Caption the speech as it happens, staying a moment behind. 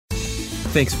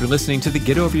Thanks for listening to the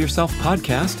Get Over Yourself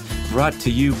podcast, brought to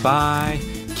you by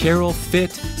Carol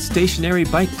Fit, Stationary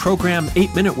Bike Program,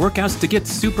 8-minute workouts to get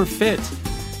super fit.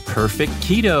 Perfect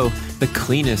Keto, the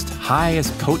cleanest,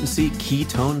 highest potency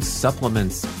ketone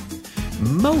supplements.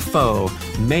 Mofo,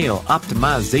 male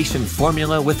optimization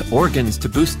formula with organs to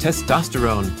boost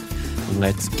testosterone.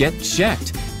 Let's get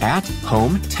checked.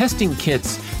 At-home testing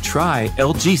kits. Try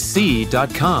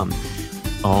lgc.com.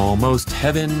 Almost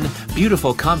Heaven,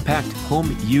 beautiful compact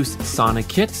home use sauna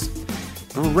kits.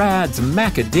 Brad's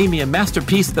Macadamia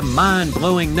Masterpiece, the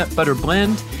mind-blowing nut butter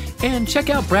blend. And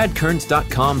check out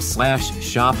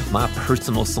bradkearns.com/shop, my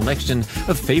personal selection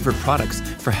of favorite products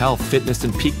for health, fitness,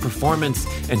 and peak performance.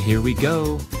 And here we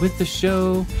go with the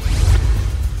show.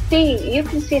 See, you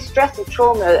can see stress and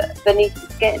trauma beneath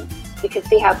the skin. You can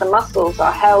see how the muscles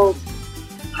are held,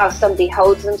 how somebody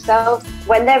holds themselves.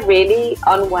 When they're really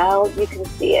unwell, you can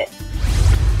see it.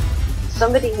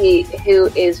 Somebody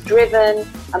who is driven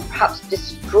and perhaps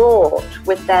distraught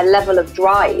with their level of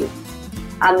drive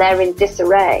and they're in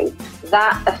disarray,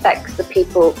 that affects the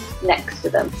people next to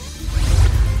them.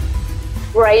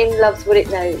 Brain loves what it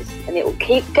knows, and it will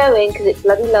keep going because it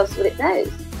bloody loves what it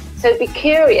knows. So be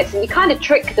curious, and you kind of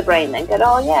trick the brain then, go,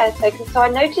 oh yeah, so I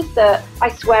noticed that I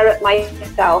swear at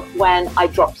myself when I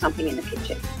drop something in the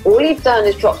kitchen. All you've done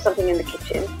is drop something in the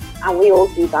kitchen, and we all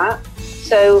do that.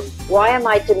 So why am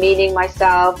I demeaning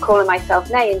myself, calling myself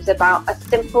names about a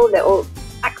simple little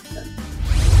accident?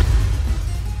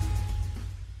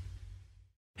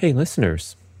 Hey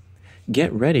listeners,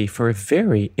 get ready for a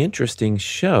very interesting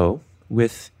show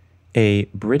with a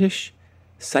British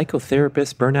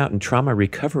psychotherapist, burnout and trauma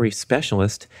recovery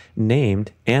specialist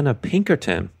named Anna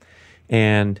Pinkerton.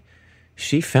 And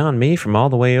she found me from all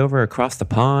the way over across the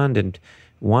pond and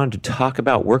wanted to talk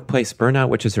about workplace burnout,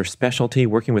 which is her specialty,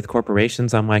 working with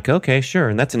corporations. I'm like, okay, sure.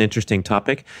 And that's an interesting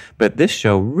topic. But this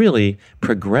show really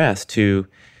progressed to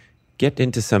get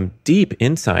into some deep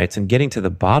insights and getting to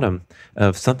the bottom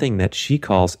of something that she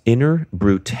calls inner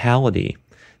brutality.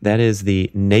 That is the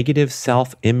negative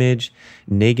self-image,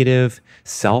 negative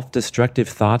self-destructive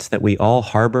thoughts that we all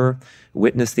harbor.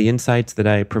 Witness the insights that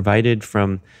I provided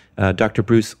from Dr.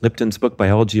 Bruce Lipton's book,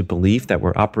 Biology of Belief, that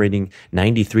we're operating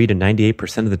 93 to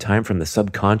 98% of the time from the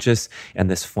subconscious, and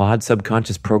this flawed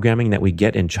subconscious programming that we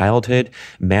get in childhood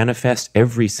manifests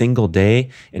every single day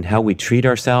in how we treat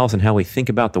ourselves and how we think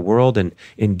about the world and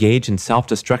engage in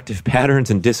self-destructive patterns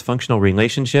and dysfunctional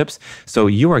relationships. So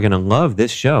you are going to love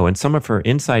this show and some of her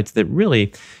insights that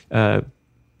really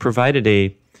provided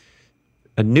a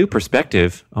new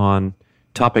perspective on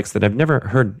topics that I've never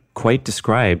heard quite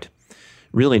described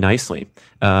really nicely.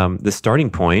 The starting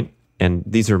point, and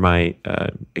these are my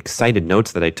excited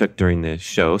notes that I took during the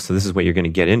show, so this is what you're going to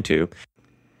get into.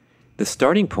 The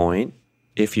starting point,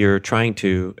 if you're trying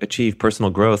to achieve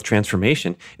personal growth,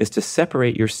 transformation, is to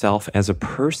separate yourself as a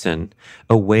person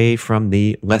away from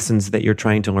the lessons that you're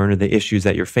trying to learn or the issues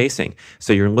that you're facing.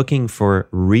 So you're looking for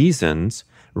reasons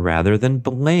rather than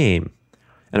blame.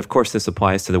 And of course, this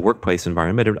applies to the workplace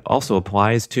environment. It also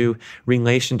applies to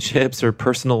relationships or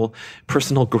personal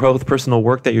growth, personal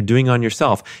work that you're doing on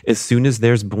yourself. As soon as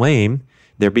there's blame,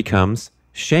 there becomes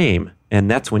shame. And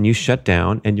that's when you shut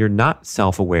down and you're not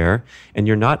self-aware and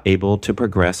you're not able to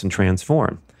progress and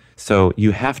transform. So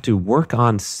you have to work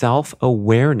on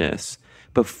self-awareness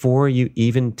before you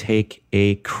even take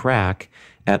a crack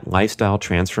at lifestyle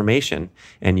transformation.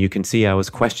 And you can see I was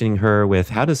questioning her with,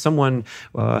 how does someone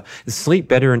sleep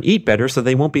better and eat better so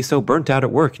they won't be so burnt out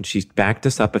at work? And she's backed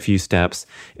us up a few steps.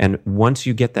 And once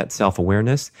you get that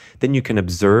self-awareness, then you can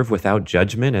observe without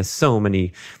judgment, as so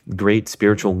many great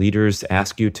spiritual leaders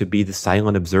ask you to be the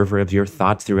silent observer of your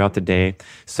thoughts throughout the day.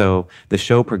 So the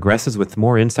show progresses with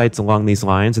more insights along these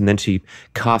lines. And then she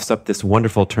coughs up this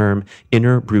wonderful term,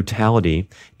 inner brutality.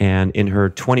 And in her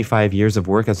 25 years of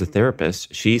work as a therapist,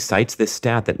 she cites this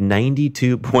stat that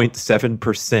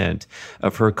 92.7%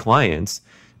 of her clients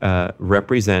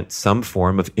represent some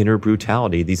form of inner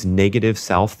brutality, these negative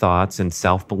self-thoughts and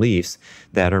self-beliefs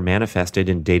that are manifested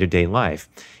in day-to-day life.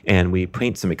 And we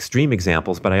paint some extreme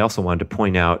examples, but I also wanted to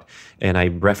point out, and I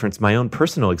reference my own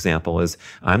personal example, is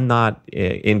I'm not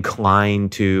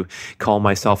inclined to call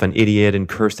myself an idiot and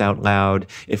curse out loud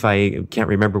if I can't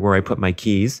remember where I put my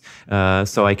keys.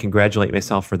 So I congratulate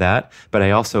myself for that. But I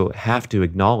also have to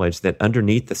acknowledge that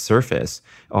underneath the surface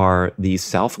are these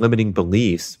self-limiting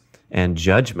beliefs and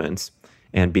judgments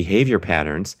and behavior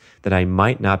patterns that I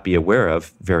might not be aware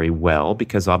of very well,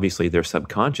 because obviously they're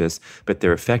subconscious, but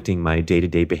they're affecting my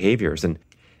day-to-day behaviors. And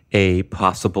a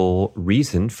possible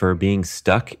reason for being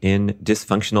stuck in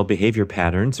dysfunctional behavior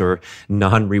patterns or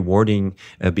non-rewarding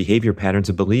behavior patterns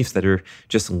and beliefs that are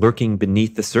just lurking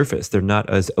beneath the surface. They're not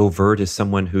as overt as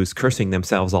someone who's cursing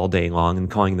themselves all day long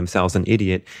and calling themselves an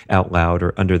idiot out loud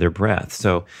or under their breath.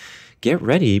 So get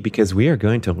ready, because we are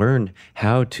going to learn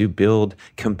how to build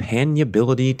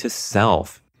companionability to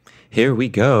self. Here we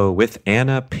go with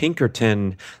Anna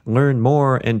Pinkerton. Learn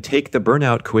more and take the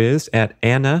burnout quiz at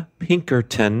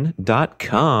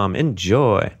annapinkerton.com.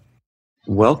 Enjoy.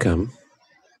 Welcome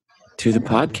to the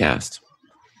podcast.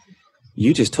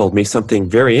 You just told me something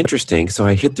very interesting, so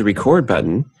I hit the record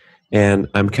button, and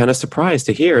I'm kind of surprised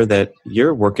to hear that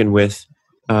you're working with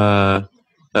a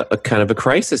kind of a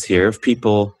crisis here of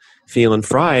people feeling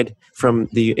fried from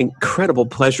the incredible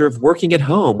pleasure of working at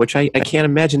home, which I can't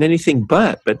imagine anything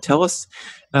but. But tell us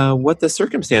what the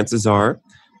circumstances are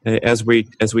as we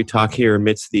talk here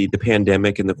amidst the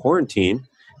pandemic and the quarantine.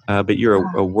 But you're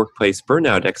a workplace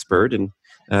burnout expert, and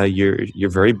you're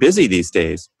very busy these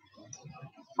days.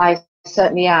 I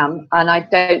certainly am, and I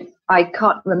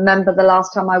can't remember the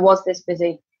last time I was this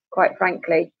busy, quite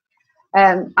frankly.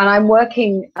 And I'm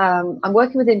working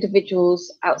with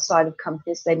individuals outside of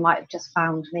companies. They might have just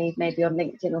found me maybe on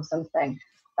LinkedIn or something.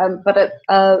 But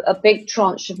a big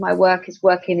tranche of my work is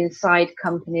working inside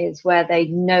companies where they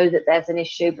know that there's an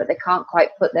issue, but they can't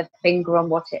quite put their finger on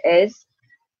what it is.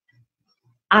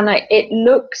 And it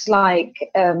looks like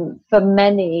for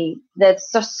many,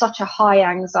 there's such a high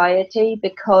anxiety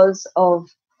because of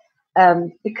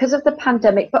the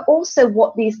pandemic, but also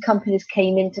what these companies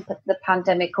came into the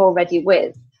pandemic already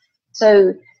with.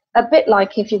 So a bit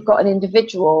like if you've got an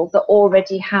individual that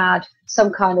already had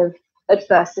some kind of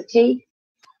adversity,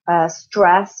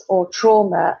 stress or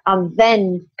trauma, and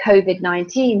then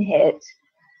COVID-19 hit,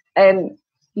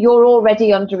 you're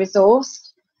already under-resourced.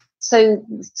 So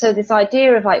this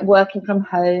idea of like working from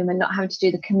home and not having to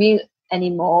do the commute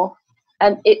anymore,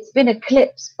 it's been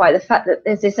eclipsed by the fact that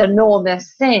there's this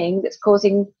enormous thing that's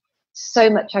causing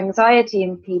so much anxiety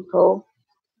in people.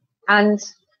 And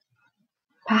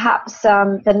perhaps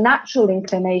the natural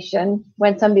inclination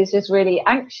when somebody's just really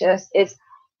anxious is,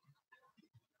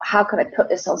 how can I put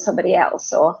this on somebody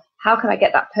else? Or how can I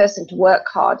get that person to work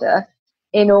harder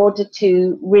in order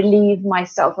to relieve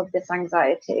myself of this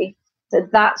anxiety? So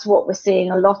that's what we're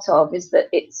seeing a lot of, is that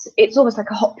it's almost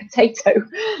like a hot potato.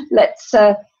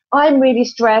 I'm really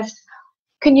stressed.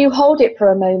 Can you hold it for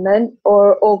a moment,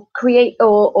 or create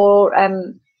or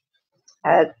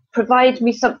provide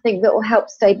me something that will help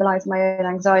stabilize my own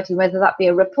anxiety, whether that be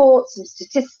a report, some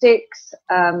statistics.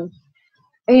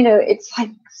 It's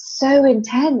like so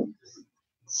intense.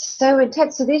 So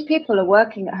these people are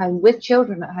working at home with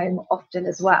children at home often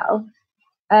as well.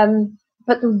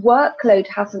 But the workload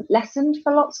hasn't lessened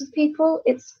for lots of people.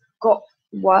 It's got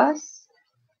worse.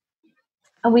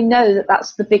 And we know that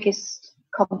that's the biggest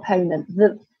component,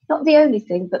 not the only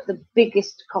thing, but the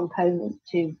biggest component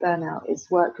to burnout is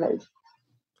workload.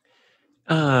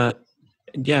 I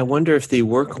wonder if the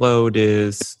workload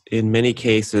is, in many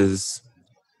cases,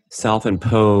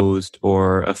 self-imposed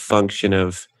or a function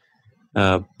of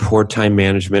poor time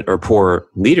management or poor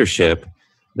leadership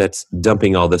that's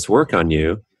dumping all this work on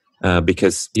you.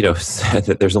 Because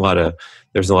there's a lot of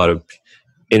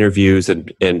interviews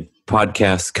and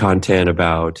podcast content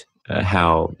about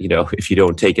how if you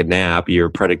don't take a nap, your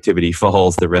productivity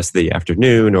falls the rest of the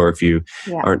afternoon, or if you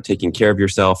aren't taking care of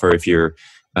yourself, or if you're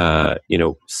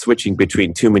switching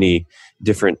between too many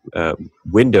different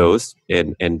windows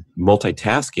and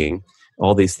multitasking.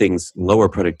 All these things lower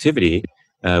productivity,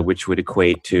 which would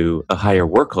equate to a higher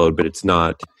workload, but it's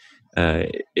not.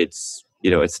 It's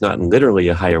not literally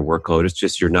a higher workload. It's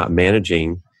just you're not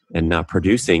managing and not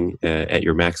producing at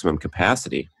your maximum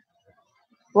capacity.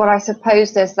 Well, I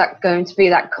suppose there's going to be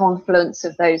that confluence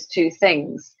of those two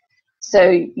things. So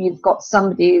you've got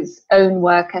somebody's own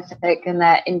work ethic and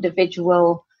their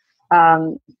individual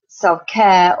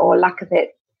self-care or lack of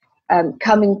it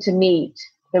coming to meet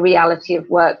the reality of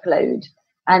workload.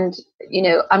 And,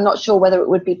 I'm not sure whether it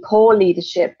would be poor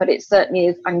leadership, but it certainly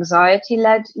is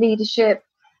anxiety-led leadership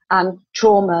and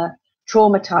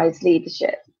traumatized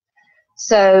leadership.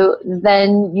 So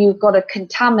then you've got a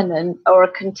contaminant or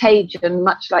a contagion,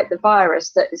 much like the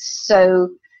virus, that is so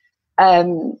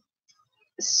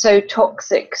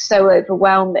toxic, so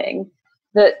overwhelming,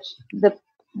 that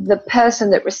the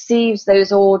person that receives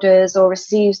those orders or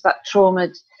receives that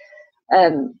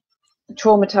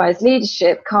traumatized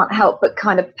leadership can't help but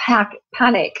kind of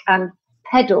panic and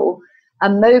pedal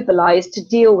and mobilize to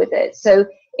deal with it. So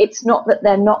it's not that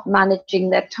they're not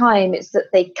managing their time, it's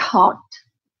that they can't.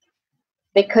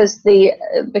 because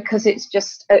it's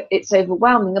just it's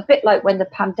overwhelming. A bit like when the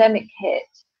pandemic hit,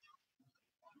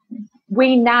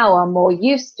 we now are more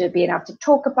used to being able to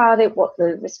talk about it, what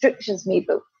the restrictions mean.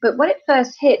 But when it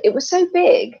first hit, it was so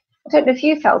big. I don't know if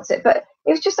you felt it, but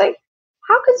it was just like,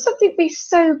 how can something be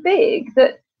so big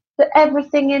that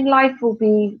everything in life will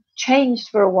be changed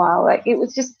for a while? Like it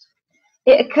was just,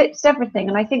 it eclipsed everything.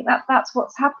 And I think that's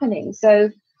what's happening. So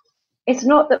it's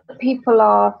not that people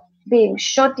are being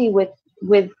shoddy with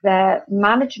their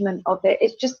management of it.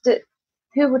 It's just that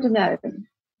who would have known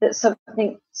that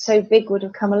something so big would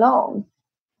have come along?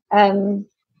 So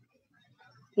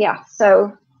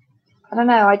I don't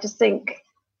know. I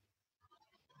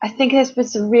think there's been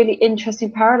some really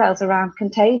interesting parallels around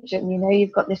contagion. You know,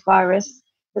 you've got this virus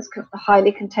that's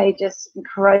highly contagious,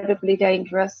 incredibly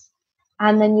dangerous,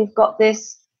 and then you've got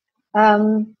this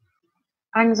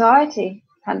anxiety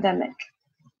pandemic.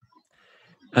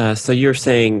 So you're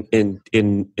saying in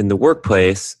the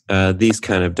workplace, these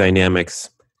kind of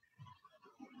dynamics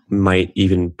might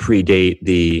even predate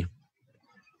the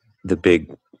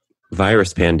big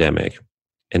virus pandemic.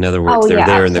 In other words, they're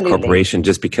there in the corporation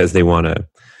just because they want to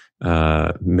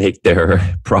make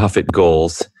their profit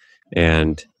goals,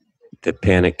 and the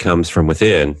panic comes from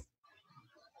within.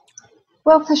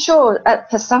 Well, for sure,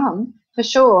 for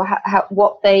sure,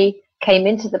 what they came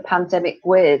into the pandemic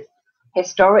with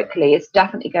historically is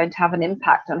definitely going to have an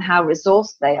impact on how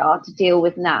resourced they are to deal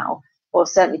with now, or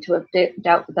certainly to have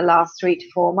dealt with the last 3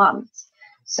 to 4 months.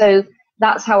 So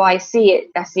that's how I see it.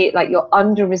 I see it like you're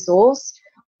under-resourced,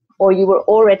 or you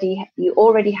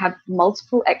already had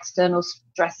multiple external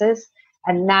stresses,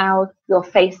 and now you're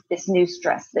faced this new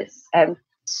stress that's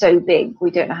so big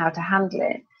we don't know how to handle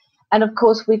it. And of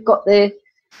course, we've got that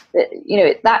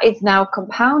is now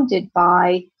compounded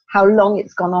by how long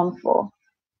it's gone on for.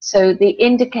 So the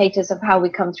indicators of how we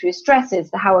come through stress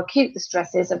is how acute the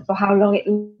stress is and for how long it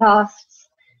lasts.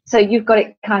 So you've got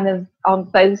it kind of on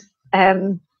both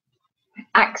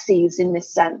axes in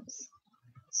this sense.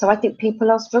 So I think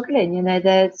people are struggling. You know,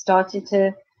 they're starting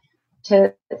to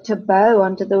bow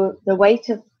under the weight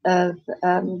of the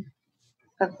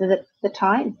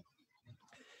time.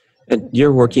 And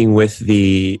you're working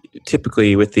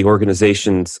typically with the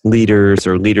organization's leaders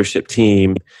or leadership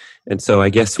team. And so I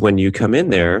guess when you come in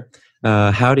there,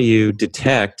 how do you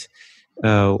detect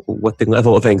what the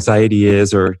level of anxiety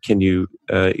is, or can you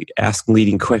ask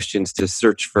leading questions to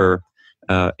search for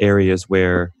areas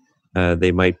where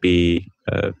they might be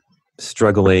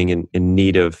struggling and in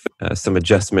need of some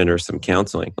adjustment or some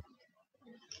counseling?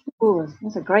 Oh,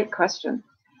 that's a great question.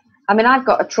 I mean, I've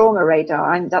got a trauma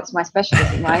radar. That's my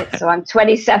specialism, right? So I'm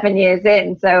 27 years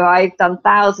in, so I've done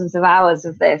thousands of hours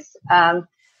of this, and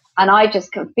I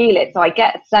just can feel it. So I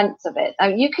get a sense of it.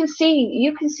 And you can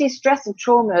see stress and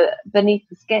trauma beneath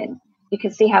the skin. You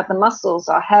can see how the muscles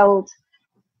are held,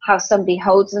 how somebody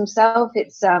holds themselves.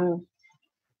 It's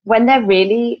when they're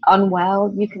really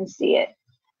unwell, you can see it.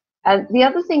 And the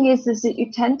other thing is that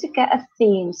you tend to get a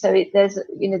theme. So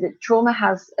the trauma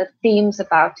has themes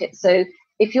about it. So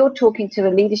if you're talking to a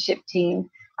leadership team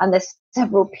and there's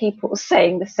several people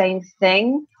saying the same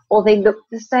thing, or they look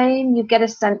the same, you get a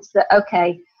sense that,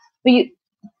 okay,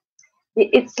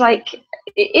 it's like,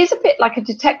 it is a bit like a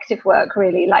detective work,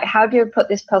 really. Like, how do you put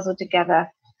this puzzle together?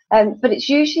 But it's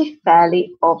usually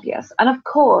fairly obvious. And of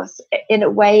course, in a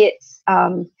way, it's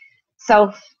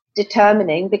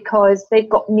self-determining, because they've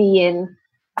got me in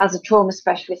as a trauma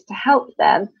specialist to help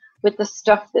them with the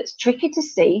stuff that's tricky to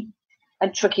see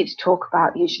and tricky to talk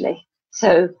about usually.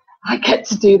 So I get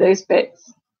to do those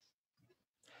bits.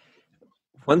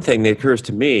 One thing that occurs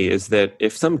to me is that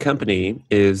if some company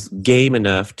is game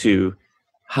enough to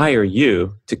hire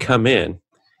you to come in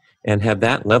and have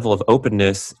that level of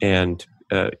openness and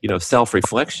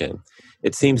self-reflection,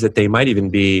 it seems that they might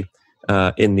even be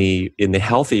in the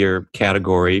healthier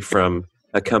category from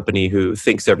a company who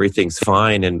thinks everything's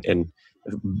fine and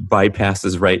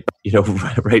bypasses right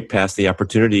past the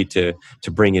opportunity to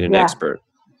bring in an expert.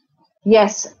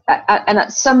 Yes, and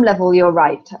at some level you're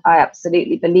right. I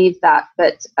absolutely believe that.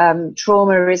 But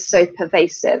trauma is so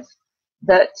pervasive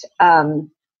that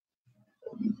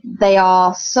they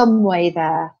are some way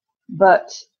there.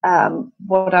 But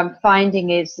what I'm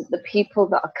finding is that the people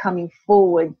that are coming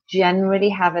forward generally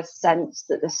have a sense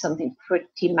that there's something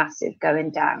pretty massive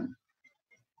going down.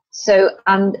 So,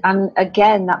 and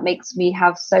again, that makes me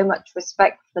have so much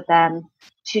respect for them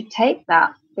to take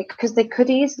that, because they could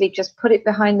easily just put it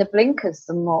behind the blinkers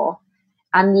some more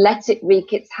and let it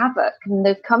wreak its havoc. And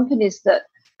the companies that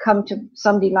come to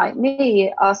somebody like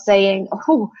me are saying,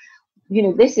 oh,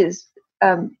 this is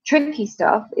tricky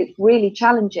stuff. It's really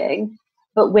challenging.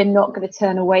 but we're not going to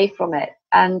turn away from it,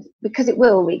 and because it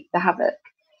will wreak the havoc.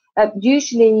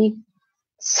 Usually,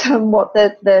 somewhat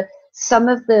some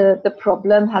of the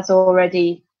problem has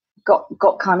already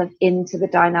got kind of into the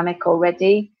dynamic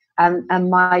already, and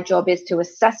my job is to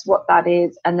assess what that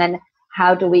is, and then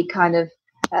how do we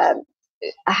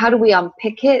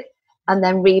unpick it and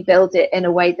then rebuild it in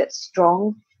a way that's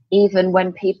strong, even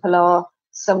when people are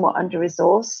somewhat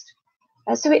under-resourced.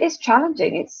 So it is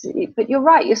challenging. But you're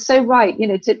right. You're so right.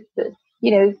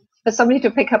 For somebody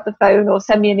to pick up the phone or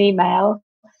send me an email,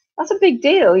 that's a big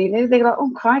deal. They're like,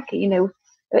 oh crikey.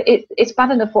 It's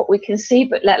bad enough what we can see,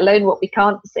 but let alone what we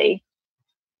can't see.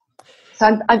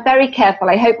 So I'm very careful.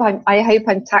 I hope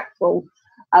I'm tactful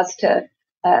as to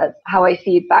how I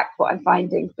feedback what I'm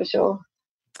finding, for sure.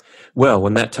 Well,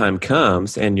 when that time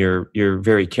comes and you're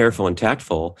very careful and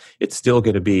tactful, it's still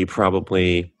going to be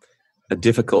probably a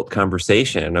difficult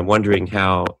conversation. And I'm wondering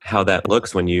how that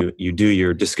looks when you do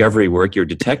your discovery work, your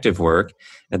detective work,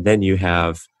 and then you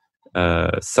have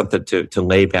something to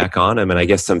lay back on them, and I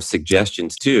guess some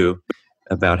suggestions too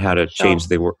about how to change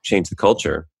the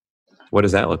culture. What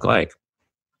does that look like?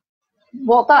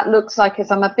 What that looks like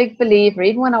is, I'm a big believer,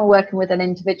 even when I'm working with an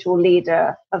individual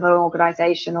leader of an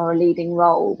organization or a leading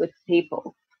role with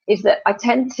people, is that I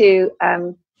tend to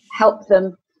help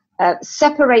them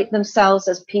separate themselves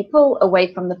as people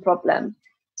away from the problem.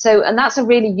 So, and that's a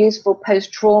really useful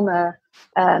post-trauma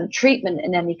treatment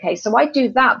in any case. So I do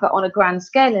that, but on a grand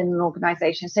scale in an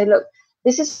organization. Say, look,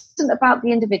 this isn't about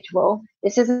the individual.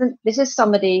 This is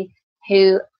somebody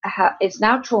who is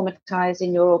now traumatized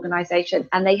in your organization,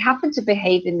 and they happen to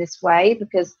behave in this way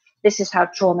because this is how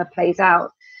trauma plays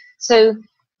out. So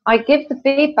I give the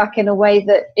feedback in a way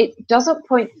that it doesn't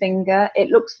point finger. It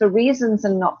looks for reasons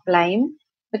and not blame,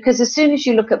 because as soon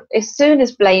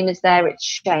as blame is there, it's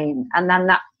shame. And then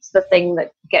that's the thing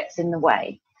that gets in the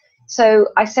way. So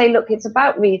I say, look, it's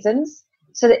about reasons,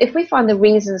 so that if we find the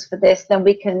reasons for this, then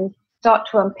we can start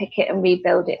to unpick it and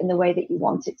rebuild it in the way that you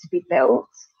want it to be built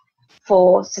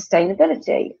for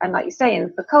sustainability. And like you say,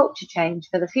 and for culture change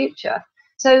for the future.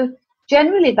 So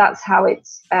generally that's how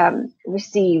it's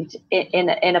received in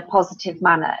a positive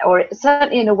manner, or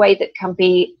certainly in a way that can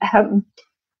be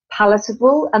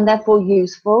palatable and therefore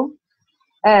useful,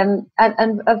 and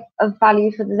of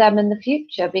value for them in the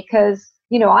future. Because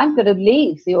I'm going to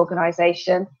leave the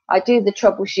organization, I do the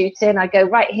troubleshooting, I go,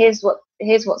 right, here's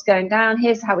what's going down,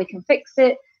 here's how we can fix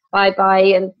it, bye.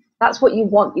 And that's what you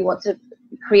want to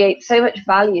create so much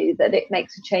value that it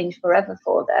makes a change forever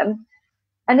for them.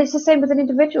 And it's the same with an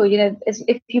individual.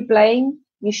 If you blame,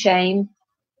 you shame,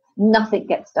 nothing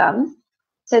gets done.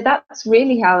 So that's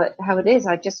really how it is.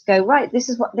 I just go, right, this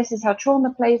is how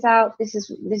trauma plays out, this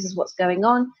is what's going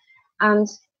on, and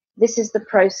this is the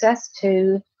process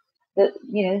to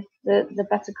the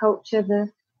better culture, the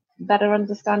better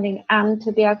understanding, and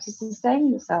to be able to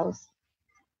sustain themselves.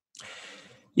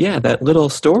 Yeah, that little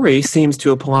story seems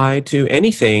to apply to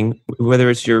anything, whether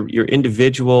it's your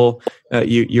individual,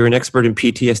 you're an expert in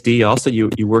PTSD, also you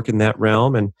work in that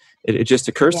realm, and it just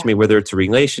occurs to me, whether it's a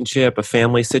relationship, a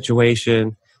family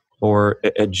situation, or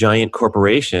a giant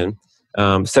corporation,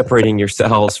 separating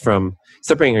yourselves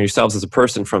as a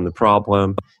person from the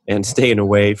problem and staying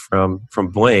away from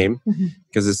blame,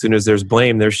 because as soon as there's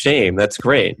blame, there's shame. That's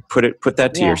great. Put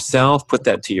that to yourself, put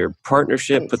that to your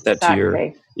partnership, put that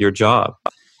to your job.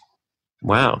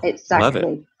 Wow. Exactly. Love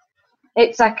it.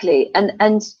 Exactly.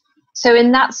 And so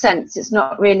in that sense, it's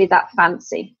not really that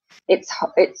fancy. It's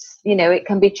it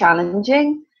can be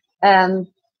challenging,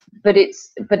 but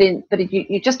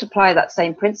you just apply that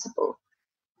same principle,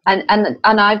 and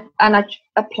I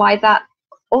apply that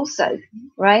also,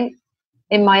 right,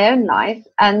 in my own life.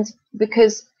 And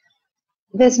because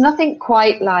there's nothing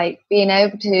quite like being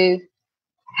able to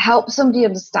help somebody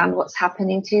understand what's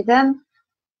happening to them,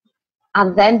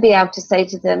 and then be able to say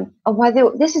to them,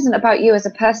 this isn't about you as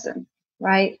a person,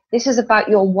 right? This is about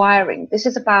your wiring. This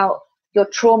is about your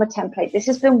trauma template. This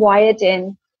has been wired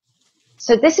in.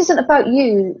 So this isn't about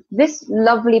you, this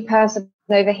lovely person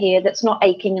over here that's not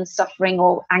aching and suffering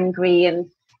or angry and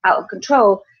out of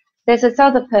control. There's this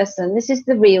other person. This is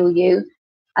the real you.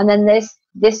 And then there's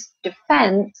this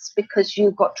defense because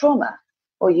you've got trauma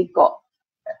or you've got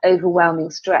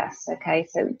overwhelming stress. Okay,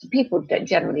 so people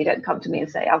generally don't come to me and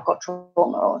say I've got trauma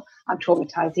or I'm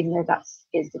traumatized, even though that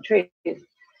is the truth.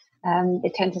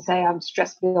 They tend to say I'm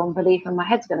stressed beyond belief and my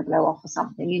head's going to blow off or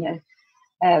something,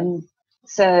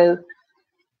 so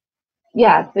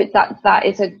yeah, but that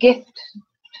is a gift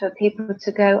for people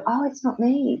to go, oh, it's not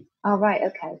me. Oh, right,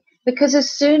 okay. Because as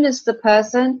soon as the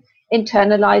person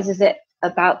internalizes it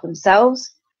about themselves,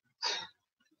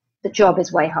 the job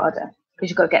is way harder. because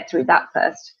you've got to get through that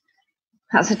first.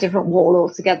 That's a different wall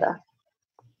altogether.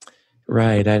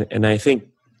 Right. And I think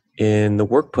in the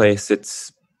workplace,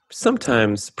 it's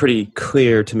sometimes pretty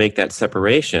clear to make that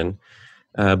separation.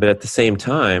 But at the same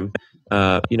time,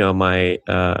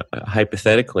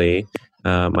 hypothetically,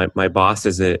 my boss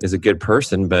is a good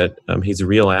person, but he's a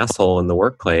real asshole in the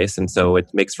workplace, and so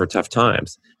it makes for tough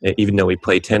times. Even though we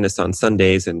play tennis on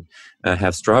Sundays and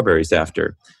have strawberries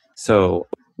after, so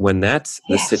when that's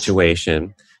the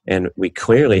situation, and we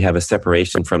clearly have a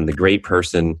separation from the great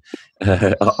person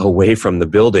away from the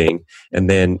building, and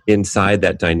then inside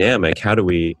that dynamic, how do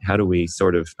we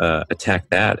sort of attack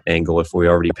that angle if we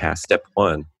already passed step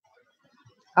one?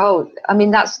 Oh, I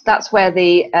mean, that's where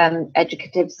the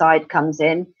educative side comes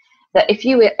in. That if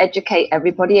you educate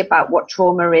everybody about what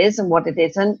trauma is and what it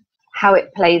isn't, how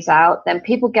it plays out, then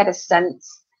people get a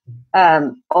sense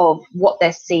of what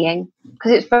they're seeing.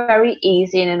 Because it's very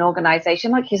easy in an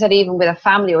organization, like you said, even with a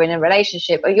family or in a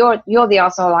relationship, or you're the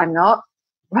arsehole, I'm not,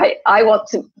 right? I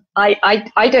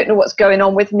don't know what's going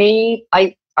on with me.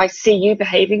 I see you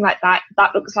behaving like that.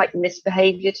 That looks like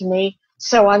misbehavior to me.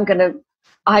 So I'm going to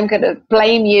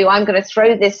blame you. I'm going to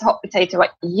throw this hot potato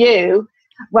at you,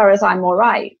 whereas I'm all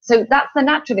right. So that's the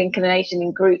natural inclination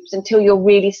in groups until you're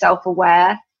really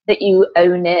self-aware that you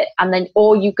own it. And then,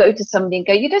 or you go to somebody and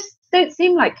go, you just don't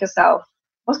seem like yourself.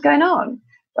 What's going on?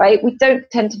 Right? We don't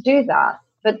tend to do that.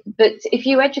 But if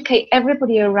you educate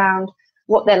everybody around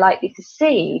what they're likely to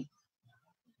see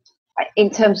in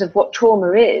terms of what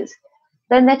trauma is,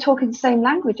 then they're talking the same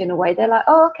language in a way. They're like,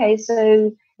 oh, okay,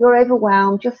 so you're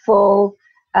overwhelmed, you're full,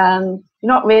 you're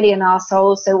not really an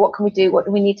arsehole, so what can we do? What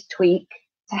do we need to tweak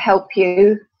to help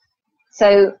you?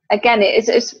 So again,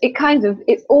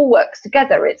 it all works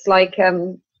together. It's like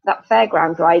that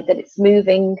fairground ride, that it's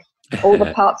moving, all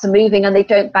the parts are moving and they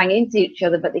don't bang into each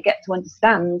other, but they get to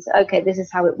understand, okay, this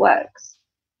is how it works.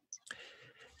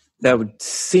 That would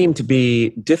seem to be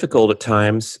difficult at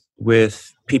times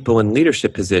with people in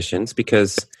leadership positions,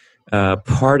 because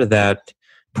part of that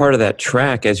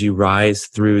track as you rise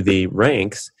through the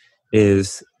ranks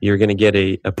is you're going to get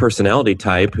a personality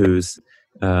type who's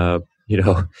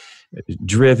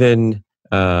driven,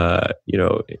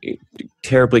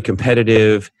 terribly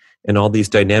competitive, and all these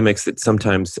dynamics that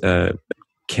sometimes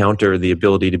counter the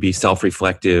ability to be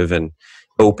self-reflective and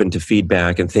open to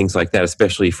feedback and things like that,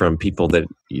 especially from people that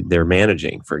they're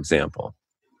managing, for example.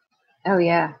 Oh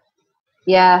yeah,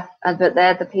 but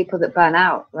they're the people that burn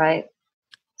out, right?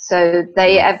 So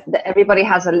everybody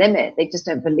has a limit. They just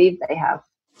don't believe they have.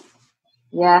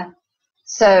 Yeah.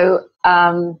 So,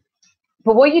 but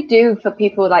what you do for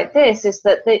people like this is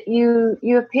that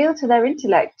you appeal to their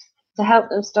intellect to help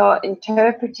them start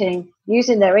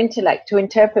using their intellect to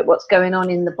interpret what's going on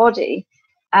in the body.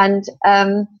 And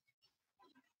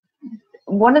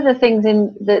one of the things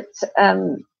that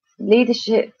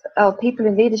leadership or people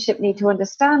in leadership need to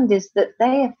understand is that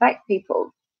they affect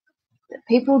people.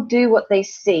 People do what they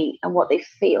see and what they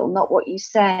feel, not what you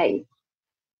say.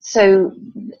 So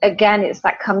again,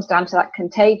 that comes down to that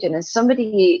contagion. And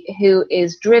somebody who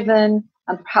is driven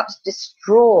and perhaps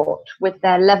distraught with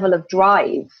their level of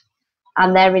drive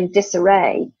and they're in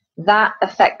disarray, that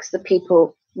affects the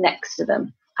people next to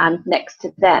them and next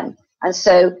to them. And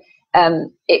so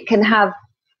it can have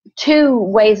two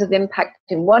ways of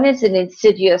impacting. One is an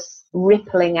insidious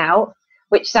rippling out,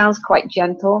 which sounds quite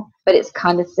gentle, but it's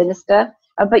kind of sinister.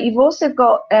 But you've also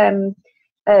got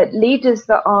leaders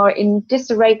that are in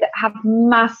disarray that have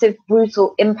massive,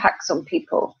 brutal impacts on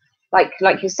people. Like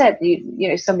you said,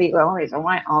 somebody, well, he's a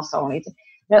right arsehole.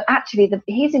 No, actually,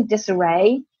 he's in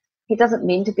disarray. He doesn't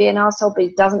mean to be an arsehole, but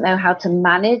he doesn't know how to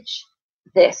manage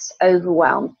this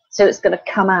overwhelm. So it's going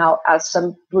to come out as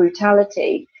some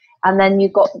brutality. And then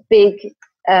you've got big,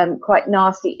 quite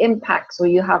nasty impacts, or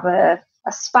you have a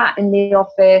spat in the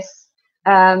office,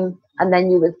 and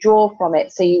then you withdraw from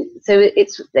it. So there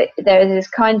is this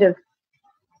kind of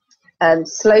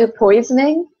slow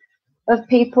poisoning of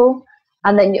people,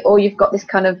 and then you've got this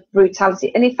kind of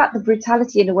brutality. And in fact, the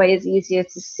brutality in a way is easier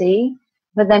to see,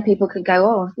 but then people can go,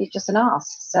 "Oh, you're just an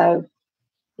arse." So.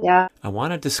 Yeah. I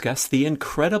want to discuss the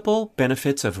incredible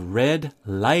benefits of red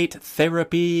light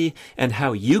therapy and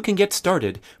how you can get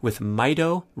started with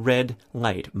Mito Red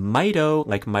Light. Mito,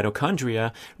 like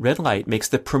mitochondria, red light makes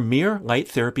the premier light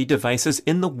therapy devices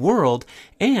in the world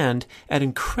and at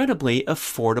incredibly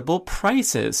affordable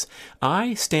prices.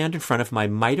 I stand in front of my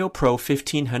Mito Pro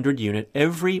 1500 unit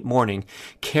every morning,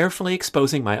 carefully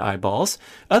exposing my eyeballs,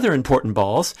 other important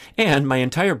balls, and my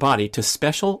entire body to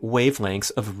special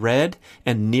wavelengths of red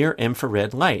and and near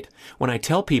infrared light. When I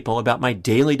tell people about my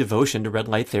daily devotion to red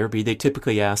light therapy, they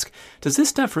typically ask, does this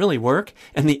stuff really work?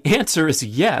 And the answer is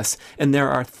yes. And there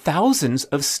are thousands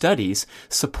of studies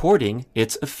supporting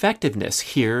its effectiveness.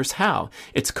 Here's how.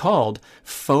 It's called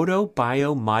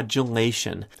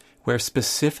photobiomodulation, where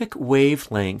specific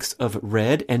wavelengths of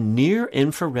red and near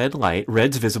infrared light,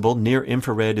 red's visible, near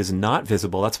infrared is not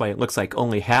visible, that's why it looks like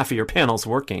only half of your panel's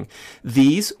working.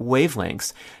 These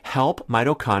wavelengths help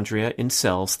mitochondria in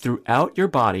cells throughout your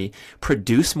body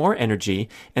produce more energy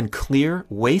and clear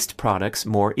waste products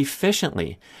more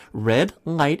efficiently. Red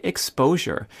light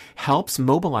exposure helps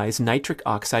mobilize nitric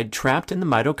oxide trapped in the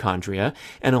mitochondria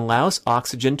and allows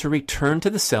oxygen to return to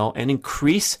the cell and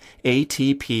increase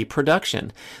ATP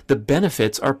production. The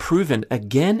benefits are proven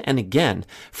again and again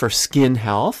for skin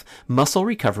health, muscle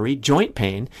recovery, joint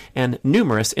pain, and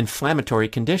numerous inflammatory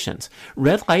conditions.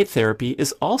 Red light therapy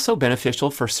is also beneficial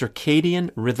for circadian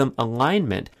rhythm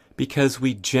alignment because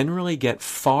we generally get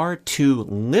far too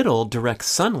little direct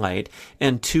sunlight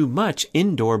and too much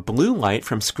indoor blue light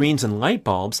from screens and light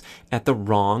bulbs at the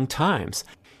wrong times.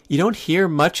 You don't hear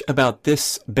much about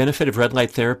this benefit of red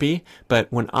light therapy, but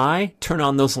when I turn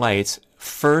on those lights,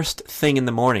 first thing in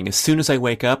the morning, as soon as I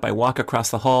wake up, I walk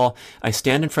across the hall, I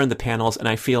stand in front of the panels, and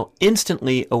I feel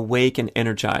instantly awake and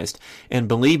energized. And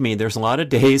believe me, there's a lot of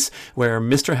days where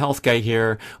Mr. Health Guy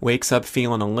here wakes up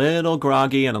feeling a little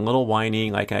groggy and a little whiny,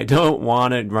 like I don't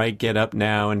want to get up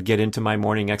now and get into my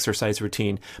morning exercise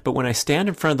routine. But when I stand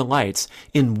in front of the lights,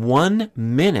 in 1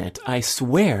 minute, I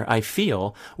swear I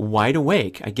feel wide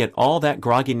awake. I get all that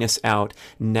grogginess out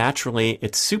naturally.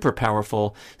 It's super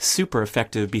powerful, super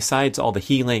effective, besides all the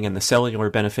healing and the cellular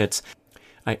benefits.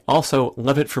 I also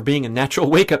love it for being a natural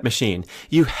wake-up machine.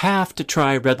 You have to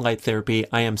try red light therapy.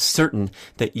 I am certain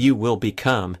that you will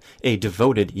become a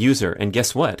devoted user. And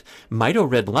guess what? Mito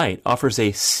Red Light offers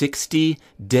a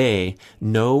 60-day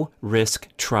no-risk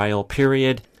trial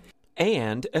period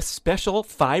and a special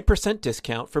 5%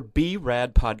 discount for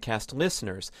B-Rad podcast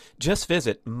listeners. Just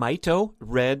visit Mito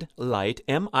Red Light,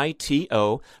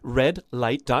 M-I-T-O,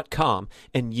 redlight.com,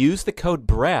 and use the code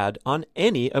BRAD on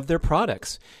any of their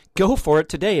products. Go for it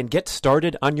today and get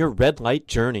started on your red light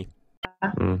journey.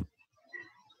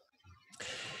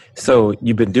 So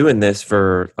you've been doing this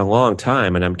for a long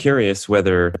time, and I'm curious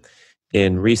whether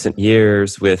in recent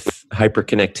years with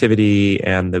hyperconnectivity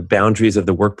and the boundaries of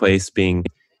the workplace being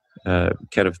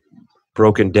kind of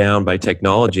broken down by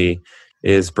technology,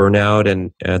 is burnout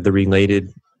and the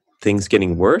related things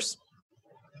getting worse?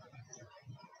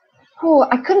 Oh,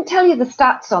 I couldn't tell you the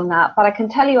stats on that, but I can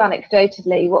tell you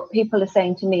anecdotally what people are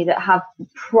saying to me that have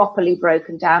properly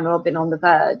broken down or been on the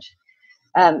verge.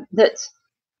 That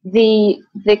the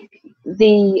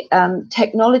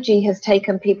technology has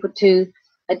taken people to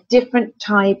a different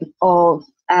type of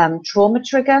trauma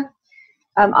trigger.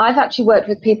 I've actually worked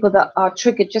with people that are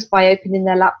triggered just by opening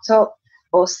their laptop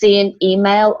or seeing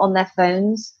email on their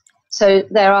phones. So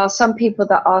there are some people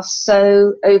that are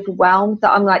so overwhelmed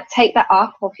that I'm like, take that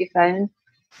off your phone.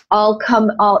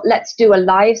 Let's do a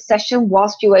live session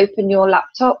whilst you open your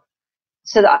laptop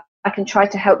so that I can try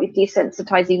to help you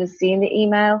desensitize even seeing the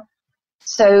email.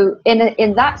 So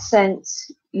in that sense,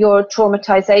 your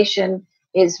traumatization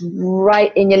is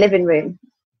right in your living room,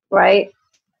 right?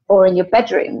 Or in your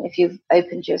bedroom if you've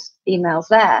opened your emails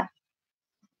there.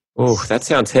 Oh, that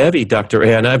sounds heavy, Dr.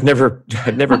 Ann. I've never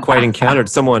quite encountered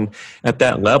someone at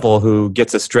that level who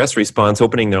gets a stress response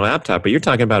opening their laptop. But you're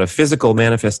talking about a physical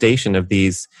manifestation of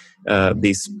these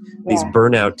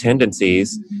burnout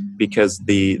tendencies because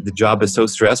the job is so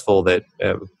stressful that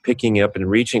picking up and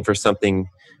reaching for something,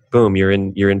 boom, you're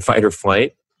in fight or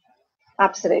flight.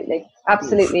 Absolutely.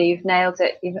 You've nailed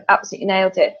it. You've absolutely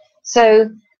nailed it. So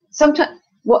sometimes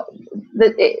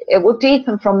it will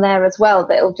deepen from there as well,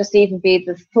 but it'll just even be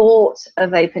the thought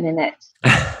of opening it.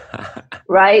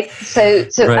 Right. So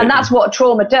right. And that's what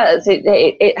trauma does.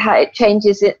 It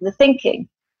changes the thinking.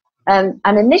 And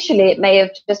initially it may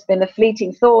have just been a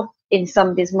fleeting thought in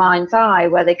somebody's mind's eye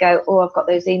where they go, oh, I've got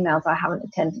those emails I haven't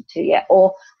attended to yet,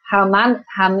 or how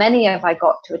many have I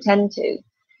got to attend to?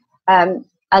 And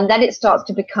then it starts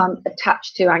to become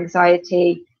attached to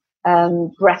anxiety,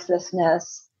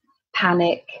 breathlessness,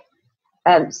 panic.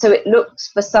 So it looks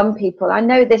for some people, I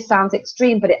know this sounds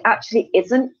extreme, but it actually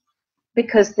isn't,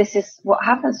 because this is what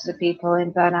happens to people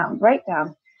in burnout and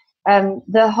breakdown.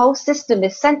 The whole system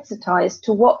is sensitized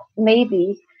to what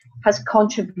maybe has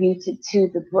contributed to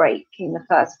the break in the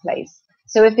first place.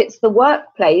 So if it's the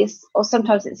workplace, or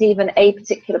sometimes it's even a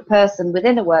particular person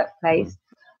within a workplace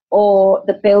or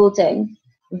the building,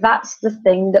 that's the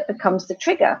thing that becomes the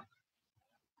trigger.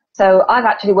 So I've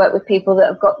actually worked with people that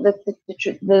have got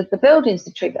the buildings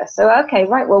to trigger. So, okay,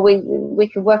 right, well, we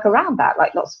can work around that,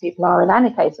 like lots of people are in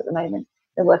any case at the moment.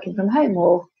 They're working from home,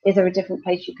 or is there a different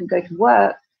place you can go to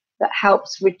work that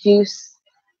helps reduce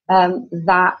that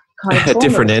kind of A trauma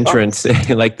different response? entrance,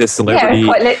 like the Yeah, celebrity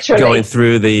quite literally. going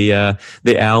through the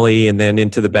alley and then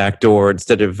into the back door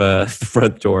instead of the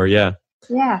front door. Yeah.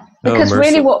 Yeah, Oh, because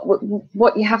really mercy.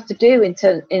 what you have to do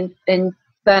in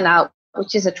burnout,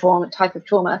 which is a type of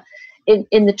trauma,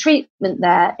 in the treatment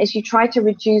there is you try to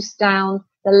reduce down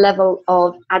the level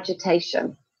of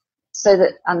agitation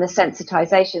and the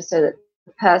sensitization, so that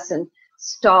the person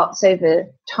starts over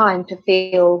time to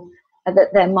feel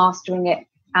that they're mastering it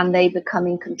and they become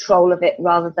in control of it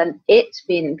rather than it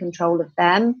being in control of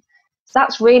them. So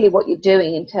that's really what you're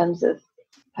doing in terms of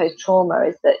post-trauma,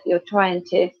 is that you're trying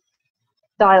to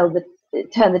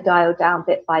turn the dial down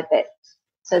bit by bit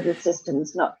so the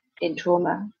system's not in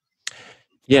trauma.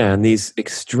 Yeah, and these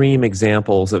extreme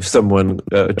examples of someone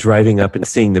driving up and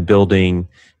seeing the building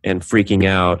and freaking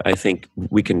out, I think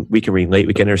we can relate.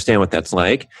 We can understand what that's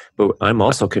like. But I'm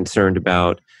also concerned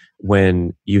about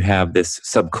when you have this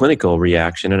subclinical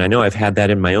reaction, and I know I've had that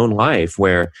in my own life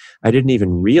where I didn't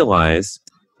even realize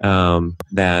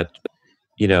that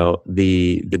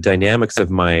the dynamics of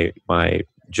my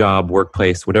job,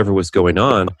 workplace, whatever was going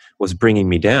on was bringing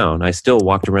me down. I still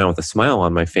walked around with a smile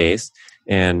on my face,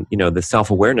 and the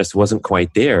self-awareness wasn't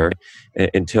quite there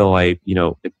until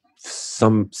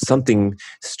something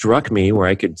struck me where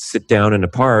I could sit down in a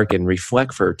park and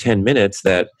reflect for 10 minutes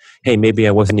that, hey, maybe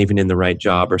I wasn't even in the right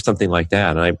job or something like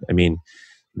that. And I mean,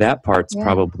 that part's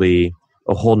probably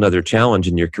a whole nother challenge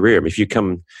in your career. I mean, if you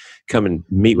come and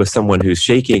meet with someone who's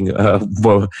shaking,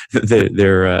 well,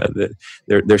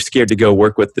 they're scared to go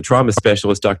work with the trauma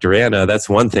specialist, Dr. Anna. That's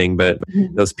one thing, but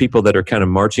those people that are kind of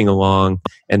marching along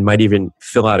and might even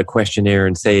fill out a questionnaire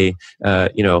and say,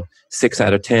 6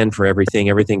 out of 10 for everything.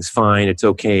 Everything's fine. It's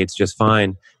okay. It's just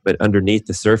fine. But underneath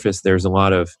the surface, there's a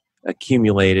lot of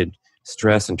accumulated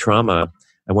stress and trauma.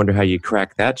 I wonder how you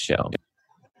crack that shell.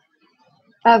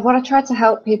 What I try to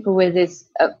help people with is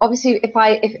obviously if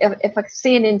I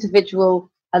see an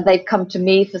individual and they've come to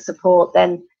me for support,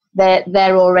 then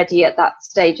they're already at that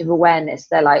stage of awareness.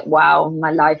 They're like, wow,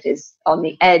 my life is on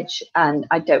the edge and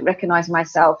I don't recognize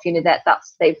myself.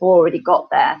 They've already got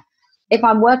there. If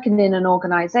I'm working in an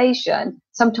organization,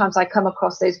 sometimes I come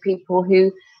across those people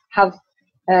who have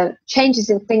changes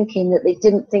in thinking that they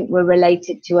didn't think were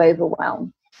related to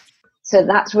overwhelm. So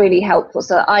that's really helpful.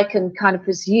 So I can kind of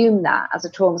presume that as a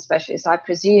trauma specialist, I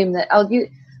presume that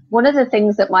one of the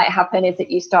things that might happen is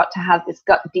that you start to have this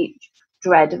gut deep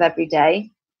dread of every day.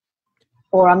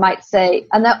 Or I might say,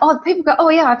 and then people go, oh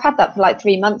yeah, I've had that for like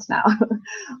 3 months now.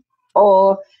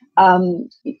 Or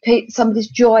some of this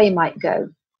joy might go.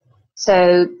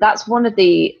 So that's one of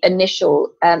the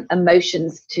initial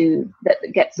emotions that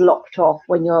gets locked off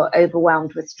when you're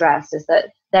overwhelmed with stress, is that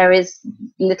there is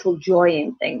little joy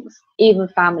in things, even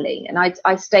family. And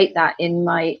I state that in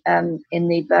my in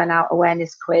the burnout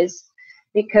awareness quiz,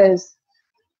 because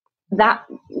that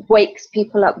wakes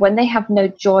people up when they have no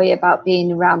joy about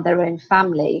being around their own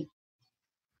family.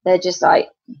 They're just like,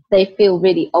 they feel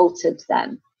really altered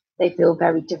then. They feel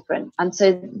very different. And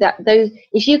so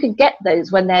if you can get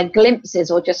those when they're glimpses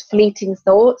or just fleeting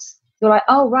thoughts, you're like,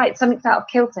 oh, right, something's out of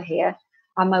kilter here.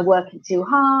 Am I working too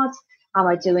hard? Am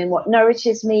I doing what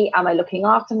nourishes me? Am I looking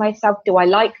after myself? Do I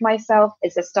like myself?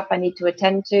 Is there stuff I need to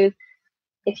attend to?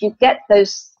 If you get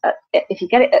if you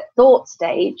get it at thought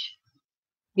stage,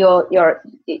 you're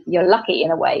lucky in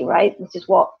a way, right? Which is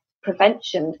what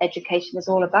prevention education is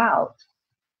all about.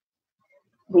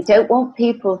 We don't want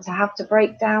people to have to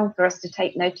break down for us to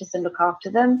take notice and look after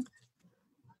them.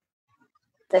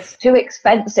 That's too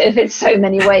expensive in so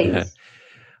many ways.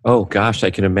 Oh, gosh, I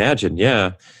can imagine.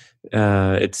 Yeah.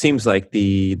 It seems like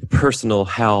the personal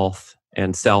health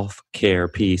and self-care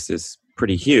piece is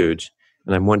pretty huge.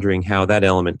 And I'm wondering how that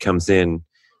element comes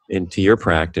into your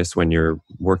practice when you're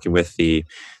working with the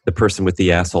person with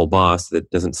the asshole boss that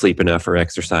doesn't sleep enough or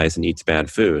exercise and eats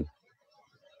bad food.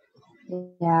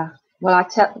 Yeah. Well,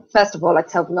 first of all, I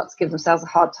tell them not to give themselves a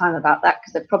hard time about that,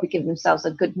 because they've probably given themselves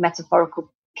a good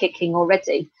metaphorical kicking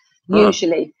already,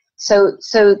 usually. So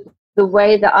the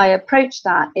way that I approach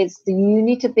that is that you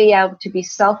need to be able to be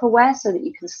self-aware so that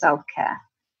you can self-care.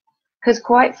 Because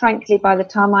quite frankly, by the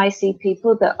time I see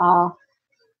people that are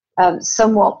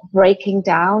somewhat breaking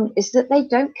down, is that they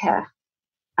don't care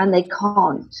and they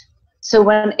can't. So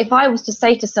if I was to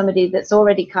say to somebody that's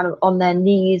already kind of on their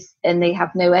knees and they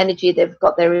have no energy, they've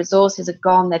got their resources are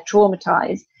gone, they're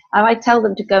traumatized, and I tell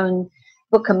them to go and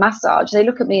book a massage, they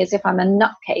look at me as if I'm a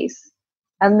nutcase.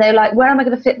 And they're like, where am I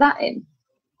going to fit that in?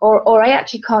 Or I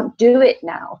actually can't do it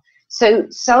now. So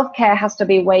self-care has to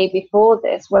be way before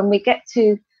this. When we get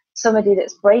to somebody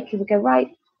that's breaking, we go, right,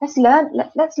 let's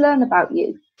learn about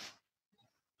you.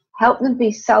 Help them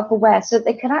be self-aware so that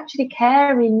they can actually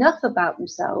care enough about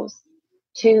themselves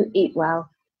to eat well,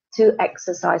 to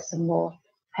exercise some more,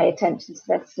 pay attention to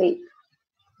their sleep.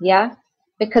 Yeah?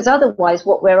 Because otherwise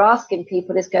what we're asking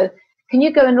people is can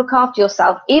you go and look after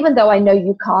yourself, even though I know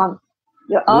you can't?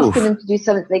 You're asking them to do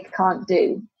something they can't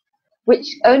do, which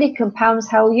only compounds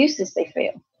how useless they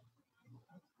feel.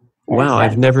 Wow,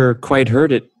 I've never quite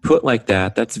heard it put like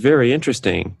that. That's very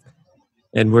interesting.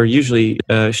 And we're usually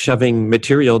shoving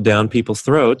material down people's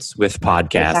throats with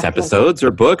podcast episodes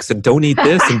or books, and don't eat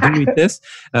this and don't eat this.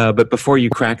 But before you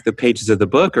crack the pages of the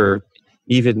book, or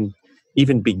even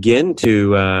begin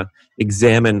to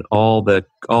examine all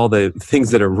the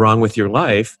things that are wrong with your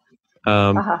life,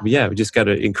 we just got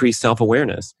to increase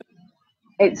self-awareness.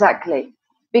 Exactly,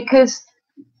 because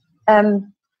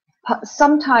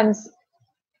sometimes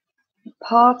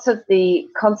part of the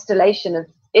constellation of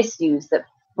issues that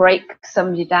break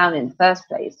somebody down in the first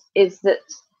place is that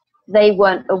they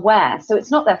weren't aware. So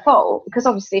it's not their fault, because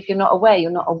obviously if you're not aware,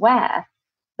 you're not aware.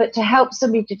 But to help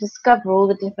somebody to discover all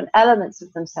the different elements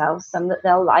of themselves, some that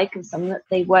they'll like and some that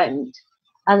they won't,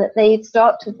 and that they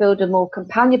start to build a more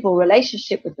companionable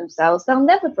relationship with themselves, they'll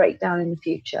never break down in the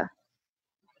future,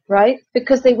 right?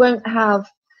 Because they won't have,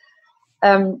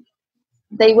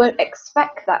 they won't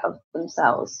expect that of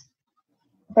themselves.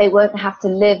 They won't have to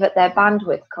live at their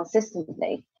bandwidth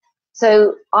consistently.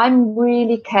 So I'm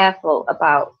really careful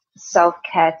about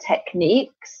self-care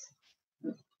techniques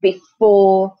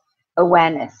before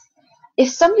awareness.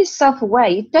 If somebody's self-aware,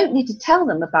 you don't need to tell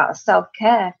them about a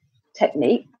self-care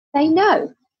technique. They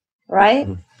know, right?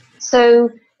 Mm-hmm. So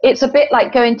it's a bit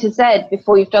like going to Z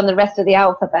before you've done the rest of the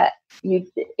alphabet.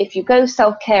 If you go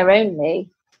self-care only,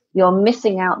 you're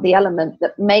missing out the element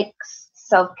that makes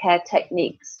self-care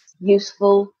techniques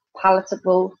useful,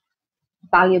 palatable,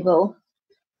 valuable.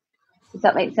 Does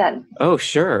that make sense? Oh,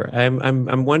 sure.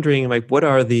 I'm wondering, like, what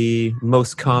are the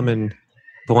most common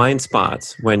blind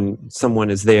spots when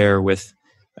someone is there with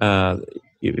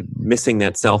missing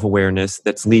that self-awareness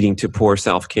that's leading to poor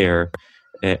self-care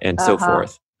and so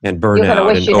forth, and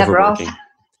burnout and overworking?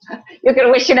 You're going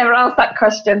to wish you never asked that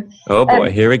question. Oh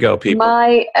boy, here we go, people.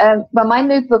 My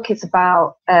new book is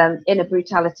about inner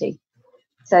brutality.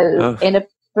 So inner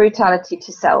brutality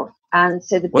to self. And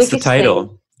so what's the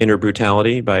title? Inner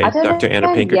Brutality by Dr.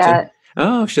 Anna Pinkerton? Yeah.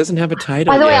 Oh, she doesn't have a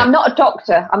title. By the way, I'm not a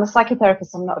doctor. I'm a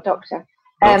psychotherapist. I'm not a doctor.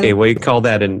 Okay, well, you call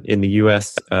that in the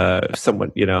U.S.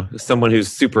 Someone who's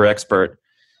super expert.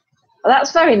 Well,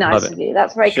 that's very nice of you.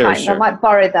 That's very kind. Sure. I might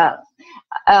borrow that.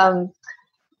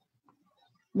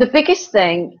 The biggest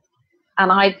thing,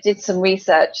 and I did some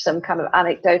research, some kind of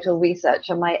anecdotal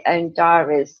research on my own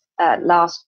diaries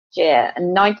last year,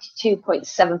 and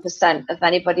 92.7% of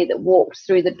anybody that walked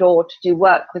through the door to do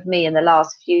work with me in the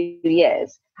last few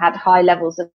years had high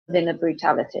levels of inner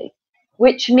brutality,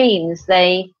 which means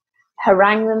they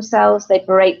harangue themselves, they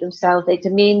berate themselves, they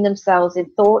demean themselves in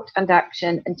thought and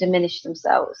action and diminish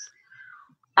themselves.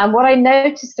 And what I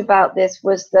noticed about this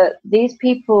was that these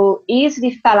people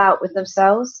easily fell out with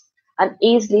themselves and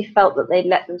easily felt that they'd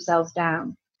let themselves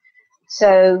down.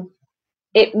 So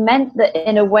it meant that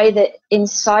in a way that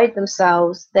inside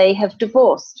themselves, they have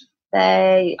divorced.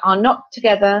 They are not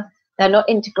together. They're not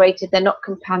integrated. They're not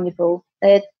companionable.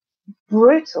 They're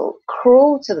brutal,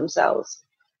 cruel to themselves.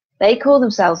 They call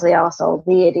themselves the arsehole,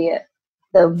 the idiot,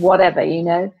 the whatever,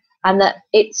 and that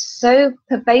it's so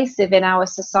pervasive in our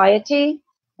society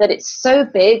that it's so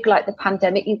big, like the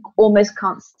pandemic, you almost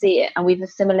can't see it. And we've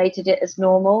assimilated it as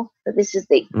normal. But this is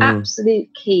the absolute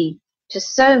key to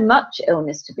so much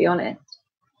illness, to be honest.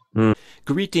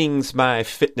 Greetings, my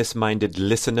fitness-minded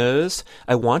listeners.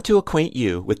 I want to acquaint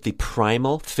you with the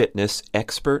Primal Fitness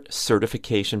Expert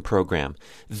Certification Program,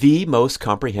 the most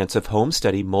comprehensive home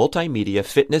study multimedia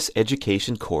fitness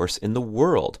education course in the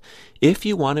world. If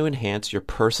you want to enhance your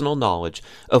personal knowledge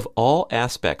of all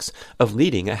aspects of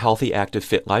leading a healthy, active,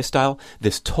 fit lifestyle,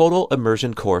 this total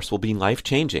immersion course will be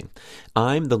life-changing.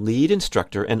 I'm the lead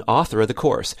instructor and author of the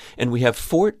course, and we have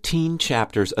 14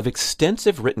 chapters of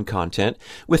extensive written content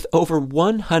with over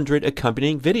 100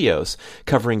 accompanying videos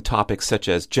covering topics such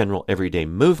as general everyday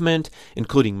movement,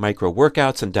 including micro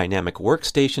workouts and dynamic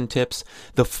workstation tips,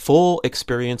 the full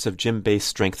experience of gym-based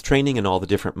strength training and all the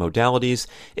different modalities,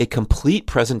 a complete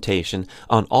presentation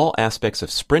on all aspects of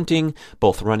sprinting,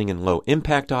 both running and low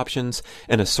impact options,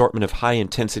 an assortment of high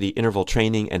intensity interval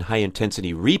training and high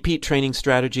intensity repeat training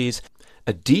strategies,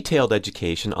 a detailed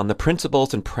education on the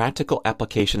principles and practical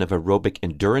application of aerobic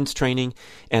endurance training,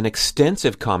 and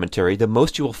extensive commentary, the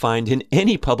most you will find in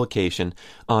any publication,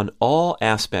 on all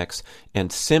aspects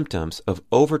and symptoms of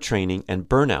overtraining and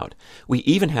burnout. We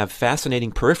even have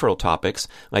fascinating peripheral topics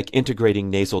like integrating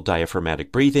nasal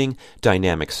diaphragmatic breathing,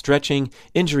 dynamic stretching,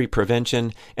 injury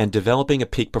prevention, and developing a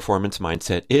peak performance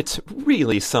mindset. It's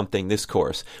really something, this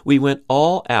course. We went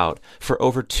all out for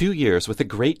over 2 years with a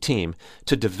great team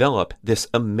to develop this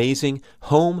amazing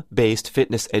home-based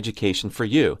fitness education for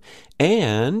you.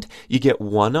 And you get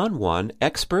one-on-one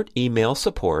expert email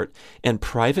support and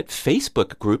private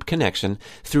Facebook group connection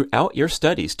throughout your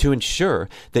studies to ensure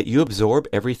that you absorb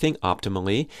everything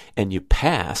optimally and you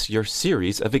pass your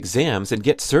series of exams and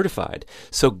get certified.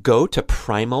 So go to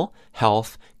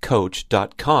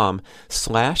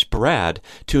primalhealthcoach.com/Brad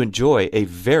to enjoy a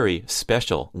very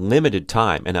special limited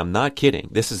time. And I'm not kidding.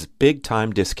 This is a big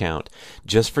time discount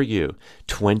just for you.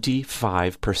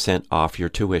 25% off your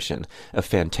tuition. A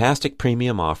fantastic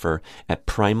premium offer at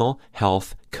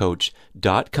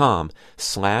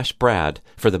primalhealthcoach.com/Brad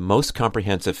for the most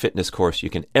comprehensive fitness course you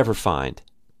can ever find.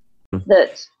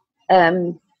 That's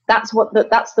the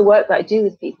work that I do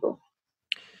with people.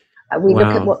 We look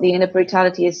at what the inner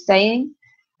brutality is saying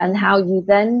and how you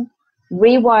then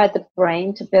rewire the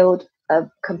brain to build a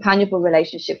companionable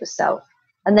relationship with self.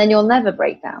 And then you'll never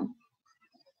break down.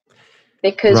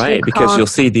 Because you'll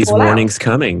see these warnings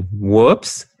coming.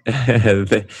 Whoops.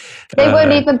 They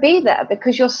won't even be there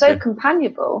because you're so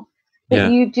companionable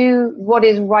that you do what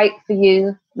is right for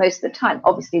you most of the time,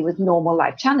 obviously with normal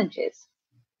life challenges.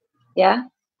 Yeah.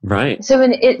 Right. So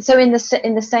in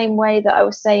the same way that I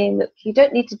was saying that you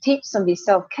don't need to teach somebody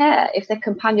self-care if they're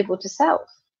companionable to self.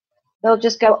 They'll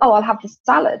just go, oh, I'll have the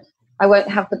salad. I won't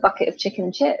have the bucket of chicken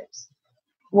and chips.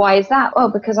 Why is that? Oh,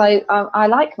 because I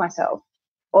like myself,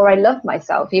 or I love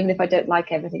myself, even if I don't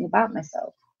like everything about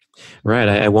myself. Right.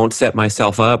 I won't set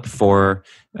myself up for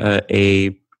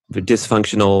a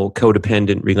dysfunctional,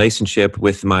 codependent relationship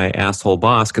with my asshole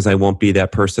boss because I won't be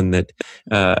that person that,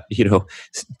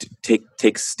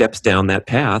 takes steps down that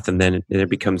path, and then it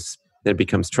becomes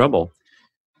trouble.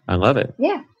 I love it.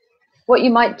 Yeah. What you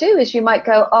might do is you might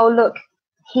go, oh, look,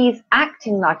 he's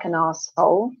acting like an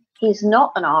asshole. He's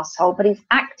not an asshole, but he's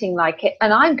acting like it.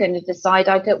 And I'm going to decide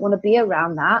I don't want to be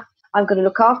around that. I'm going to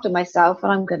look after myself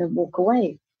and I'm going to walk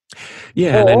away.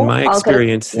 Yeah, and in my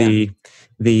experience, the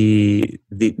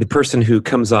person who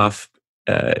comes off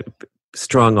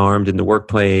strong-armed in the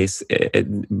workplace it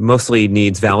mostly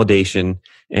needs validation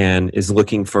and is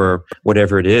looking for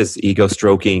whatever it is, ego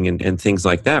stroking and things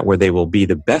like that, where they will be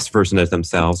the best version of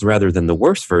themselves rather than the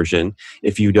worst version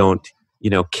if you don't,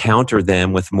 counter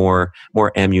them with more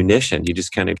ammunition. You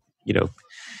just kind of,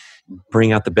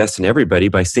 bring out the best in everybody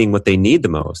by seeing what they need the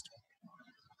most.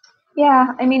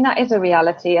 Yeah, I mean, that is a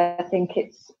reality. I think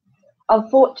it's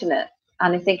unfortunate,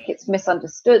 and I think it's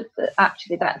misunderstood that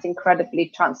actually that's incredibly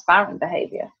transparent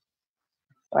behavior,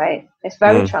 right? It's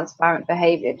very transparent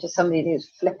behavior to somebody who's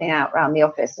flipping out around the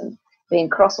office and being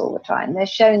cross all the time. They're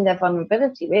showing their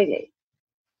vulnerability, really.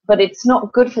 But it's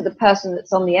not good for the person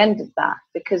that's on the end of that,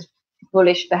 because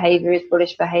bullish behavior is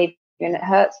bullish behavior and it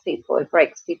hurts people. It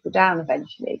breaks people down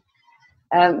eventually.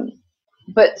 And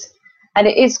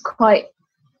it is quite...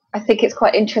 I think it's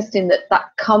quite interesting that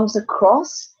comes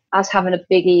across as having a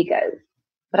big ego,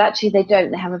 but actually they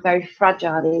don't. They have a very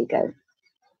fragile ego,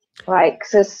 right?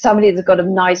 So somebody that's got a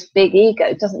nice big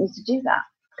ego doesn't need to do that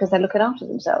because they're looking after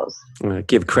themselves.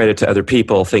 Give credit to other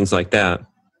people, things like that.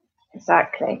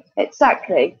 Exactly.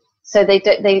 So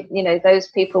those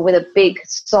people with a big,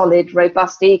 solid,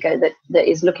 robust ego that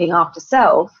is looking after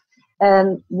self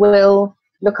will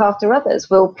look after others,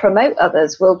 will promote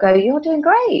others, will go, you're doing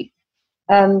great.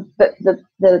 But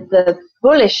the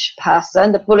bullish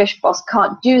person, the bullish boss,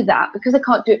 can't do that because they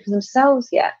can't do it for themselves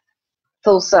yet.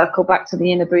 Full circle back to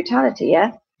the inner brutality,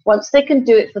 yeah? Once they can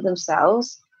do it for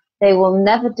themselves, they will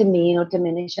never demean or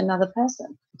diminish another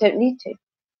person. Don't need to.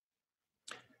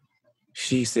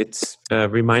 Jeez, it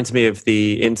reminds me of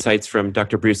the insights from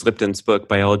Dr. Bruce Lipton's book,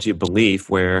 Biology of Belief,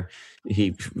 where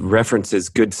he references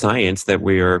good science that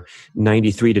we are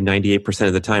 93 to 98%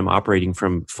 of the time operating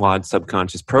from flawed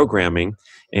subconscious programming.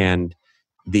 And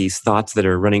these thoughts that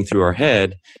are running through our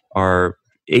head are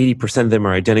 80% of them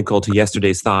are identical to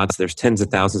yesterday's thoughts. There's tens of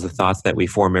thousands of thoughts that we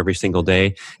form every single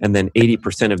day. And then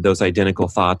 80% of those identical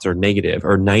thoughts are negative,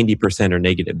 or 90% are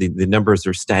negative. The numbers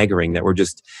are staggering that we're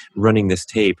just running this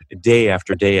tape day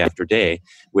after day after day,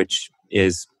 which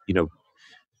is,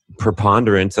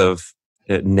 preponderance of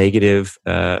negative,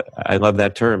 I love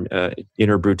that term,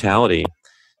 inner brutality.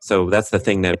 So that's the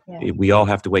thing that we all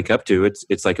have to wake up to.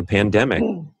 It's like a pandemic.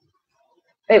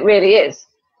 It really is.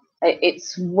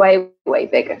 It's way, way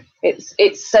bigger.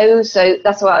 It's so,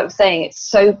 that's what I was saying. It's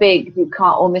so big, you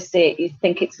can't almost see it. You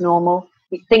think it's normal.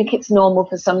 You think it's normal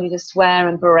for somebody to swear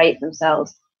and berate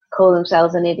themselves, call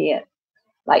themselves an idiot,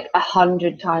 like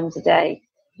 100 times a day.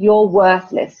 You're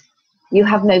worthless. You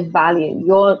have no value.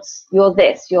 You're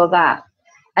this, you're that.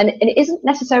 And it isn't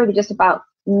necessarily just about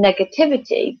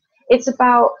negativity. It's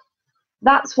about,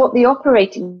 that's what the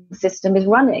operating system is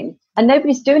running. And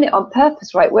nobody's doing it on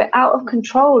purpose, right? We're out of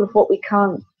control of what we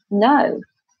can't know.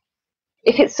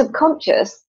 If it's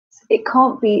subconscious, it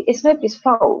can't be, it's nobody's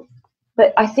fault.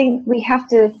 But I think we have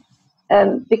to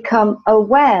become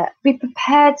aware, be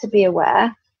prepared to be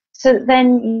aware, so that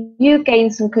then you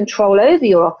gain some control over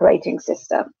your operating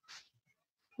system,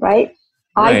 right?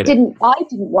 Right. I didn't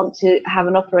want to have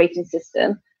an operating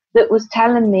system that was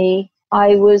telling me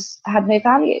I had no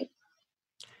value.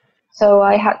 So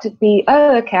I had to be,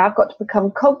 okay, I've got to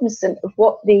become cognizant of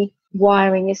what the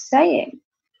wiring is saying,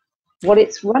 what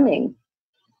it's running.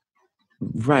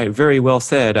 Right. Very well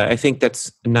said. I think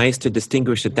that's nice to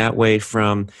distinguish it that way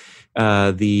from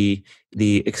the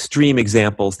extreme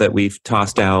examples that we've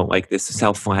tossed out, like this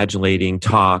self-flagellating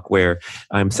talk where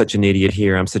I'm such an idiot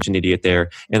here, I'm such an idiot there.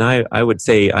 And I would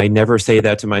say I never say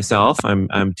that to myself.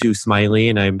 I'm too smiley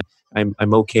and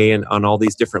I'm okay on all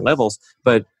these different levels.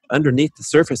 But underneath the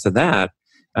surface of that,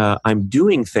 I'm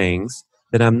doing things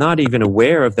that I'm not even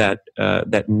aware of that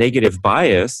negative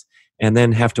bias, and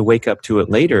then have to wake up to it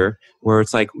later, where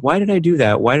it's like, why did I do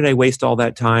that? Why did I waste all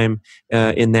that time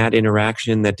in that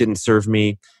interaction that didn't serve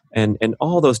me? And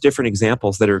all those different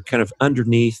examples that are kind of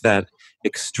underneath that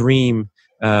extreme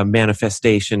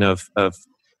manifestation of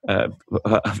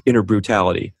inner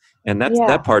brutality. And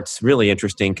that part's really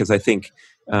interesting, because I think,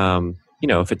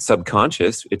 if it's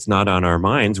subconscious, it's not on our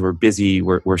minds. We're busy.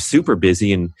 We're super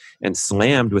busy and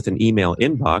slammed with an email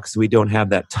inbox. We don't have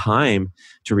that time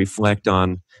to reflect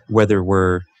on whether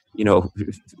we're,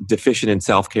 deficient in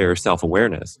self-care or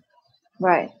self-awareness.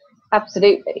 Right.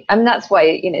 Absolutely. And that's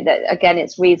why, that again,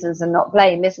 it's reasons and not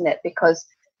blame, isn't it? Because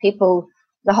the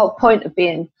whole point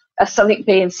of something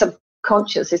being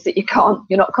subconscious is that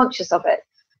you're not conscious of it.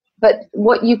 But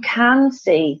what you can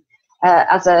see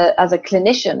as a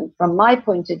clinician, from my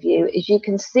point of view, is you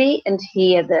can see and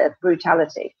hear the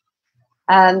brutality.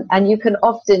 And you can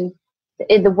often,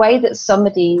 in the way that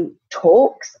somebody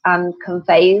talks and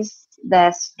conveys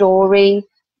their story,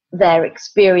 their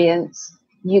experience,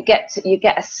 you get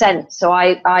a sense. So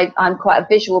I'm quite a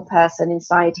visual person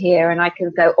inside here, and I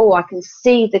can go, I can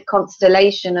see the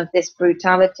constellation of this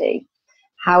brutality,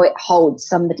 how it holds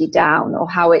somebody down, or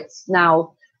how it's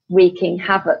now wreaking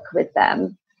havoc with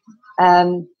them.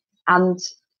 And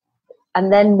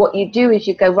then what you do is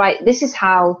you go, right, this is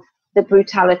how the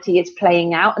brutality is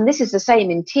playing out. And this is the same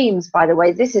in teams, by the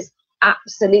way. This is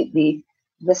absolutely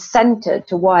the center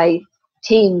to why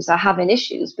teams are having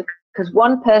issues, because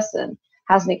one person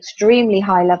has an extremely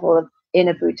high level of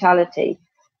inner brutality,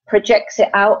 projects it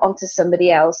out onto somebody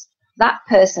else. That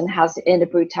person has inner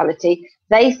brutality.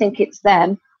 They think it's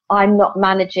them. I'm not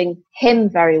managing him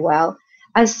very well.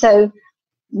 And so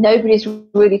nobody's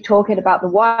really talking about the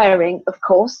wiring, of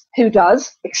course. Who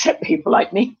does? Except people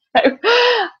like me.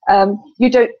 You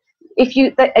don't. If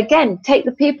you again take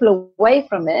the people away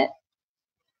from it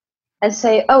and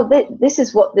say, this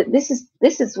is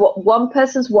what one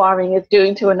person's wiring is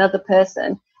doing to another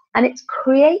person, and it's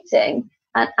creating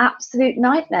an absolute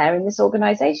nightmare in this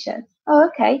organization.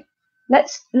 Okay,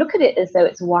 let's look at it as though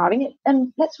it's wiring,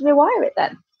 and let's rewire it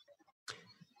then.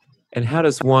 And how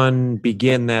does one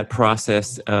begin that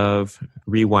process of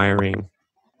rewiring?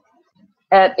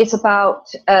 It's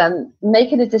about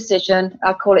making a decision.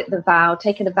 I call it the vow,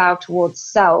 taking a vow towards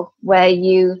self, where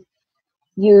you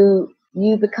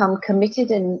become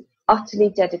committed and utterly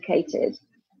dedicated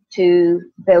to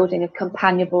building a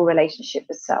companionable relationship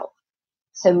with self.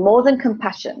 So more than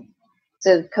compassion.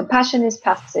 So compassion is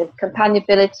passive.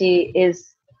 Companionability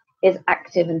is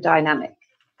active and dynamic.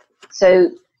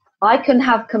 So I can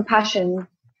have compassion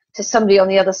to somebody on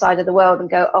the other side of the world and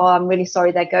go, I'm really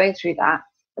sorry they're going through that.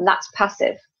 And that's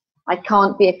passive. I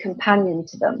can't be a companion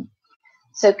to them.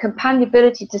 So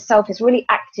companionability to self is really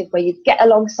active, where you get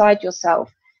alongside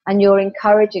yourself and you're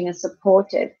encouraging and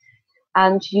supportive.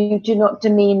 And you do not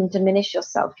demean and diminish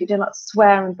yourself. You do not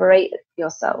swear and berate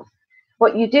yourself.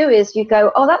 What you do is you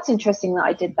go, that's interesting that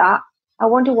I did that. I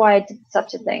wonder why I did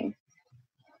such a thing.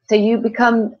 So you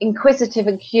become inquisitive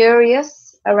and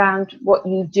curious around what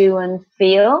you do and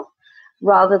feel,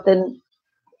 rather than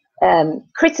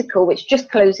critical, which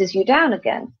just closes you down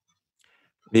again.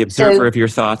 The observer of your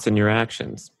thoughts and your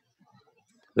actions.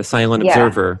 The silent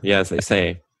observer, as they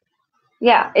say.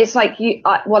 Yeah, it's like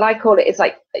what I call it is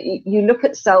like you look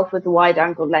at self with a wide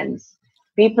angle lens.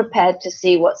 Be prepared to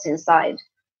see what's inside,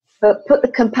 but put the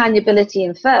companionability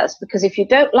in first, because if you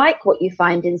don't like what you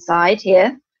find inside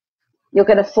here, you're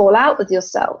going to fall out with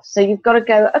yourself. So you've got to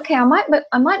go, okay, I might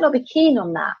not be keen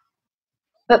on that,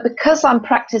 but because I'm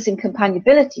practicing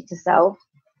companionability to self,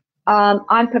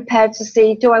 I'm prepared to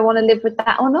see, do I want to live with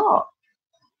that or not?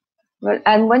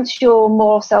 And once you're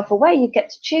more self-aware, you get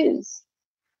to choose.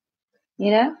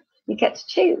 You get to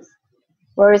choose.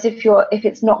 Whereas if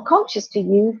it's not conscious to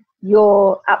you,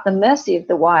 you're at the mercy of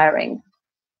the wiring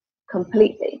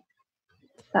completely.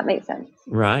 That makes sense.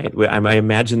 Right. I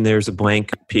imagine there's a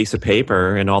blank piece of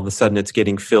paper and all of a sudden it's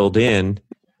getting filled in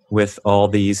with all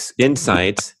these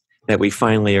insights that we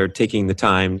finally are taking the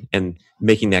time and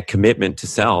making that commitment to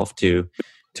self to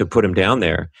put them down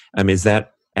there. Is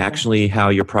that actually how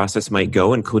your process might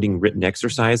go, including written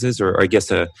exercises, or I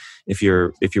guess if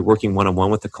you're working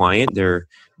one-on-one with the client, they're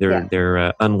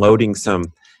unloading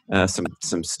some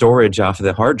storage off of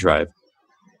the hard drive.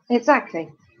 Exactly.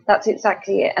 That's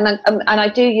exactly it. And I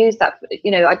do use that.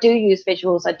 I do use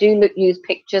visuals. I do use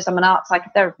pictures. I'm an art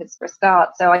psychotherapist for a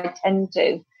start, so I tend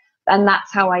to, and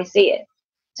that's how I see it.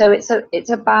 So it's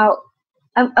about,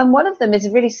 and one of them is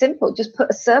really simple. Just put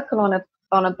a circle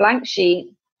on a blank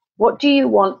sheet. What do you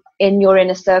want in your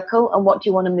inner circle, and what do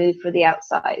you want to move for the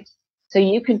outside? So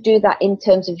you can do that in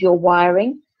terms of your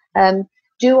wiring.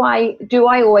 Do I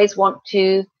always want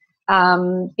to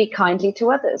be kindly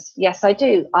to others? Yes, I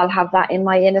do. I'll have that in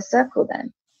my inner circle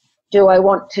then. Do I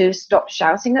want to stop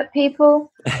shouting at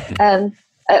people?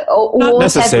 Or not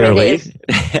necessarily.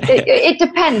 It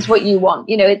depends what you want.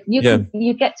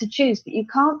 You get to choose, but you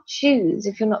can't choose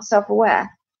if you're not self-aware.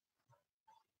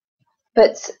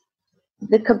 But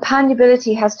the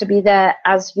companionability has to be there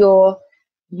as your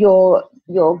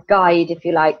guide, if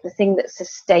you like, the thing that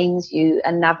sustains you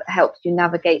and helps you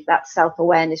navigate that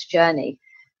self-awareness journey.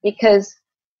 Because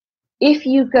if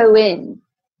you go in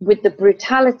with the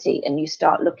brutality and you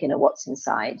start looking at what's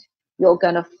inside, you're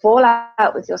going to fall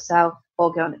out with yourself,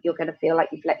 or you're going to feel like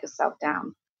you've let yourself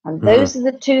down. And those are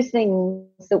the two things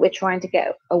that we're trying to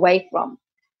get away from.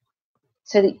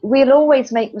 So that we'll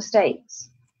always make mistakes.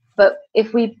 But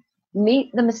if we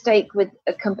meet the mistake with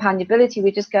a companionability,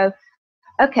 we just go,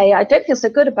 okay, I don't feel so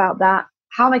good about that.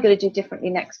 How am I going to do differently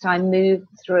next time? Move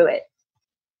through it.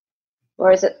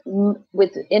 Whereas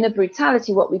with inner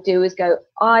brutality, what we do is go,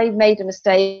 I made a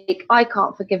mistake. I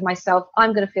can't forgive myself.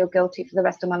 I'm going to feel guilty for the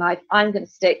rest of my life. I'm going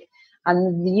to stick.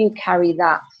 And you carry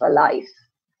that for life.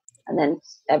 And then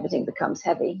everything becomes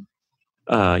heavy.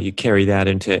 You carry that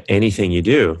into anything you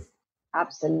do.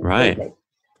 Absolutely. Right.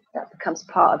 That becomes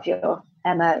part of your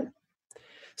MO.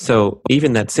 So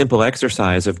even that simple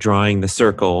exercise of drawing the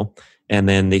circle and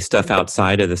then the stuff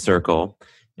outside of the circle,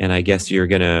 and I guess you're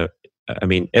going to,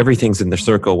 everything's in the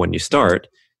circle when you start,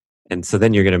 and so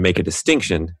then you're going to make a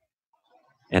distinction.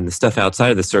 And the stuff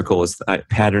outside of the circle is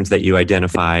patterns that you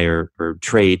identify or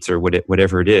traits or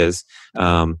whatever it is.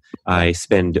 I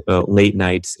spend late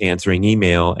nights answering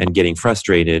email and getting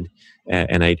frustrated,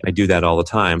 and I do that all the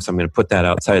time. So I'm going to put that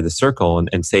outside of the circle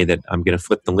and say that I'm going to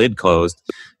flip the lid closed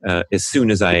as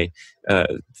soon as I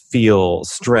feel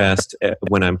stressed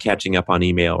when I'm catching up on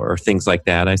email or things like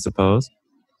that, I suppose.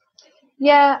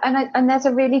 Yeah, and there's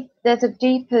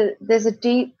a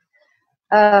deep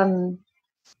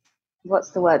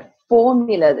what's the word,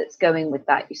 formula that's going with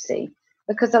that, you see,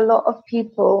 because a lot of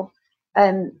people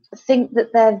think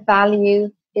that their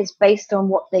value is based on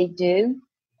what they do.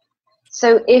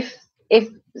 So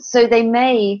so they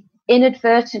may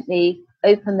inadvertently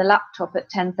open the laptop at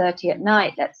 10:30 at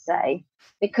night, let's say,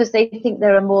 because they think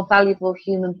they're a more valuable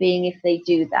human being if they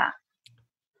do that.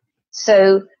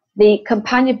 So the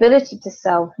companionability to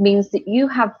self means that you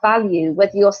have value,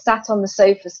 whether you're sat on the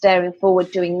sofa staring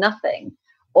forward doing nothing,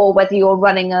 or whether you're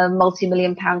running a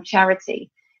multi-million-pound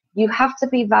charity. You have to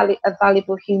be a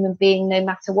valuable human being no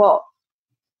matter what.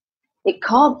 It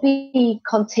can't be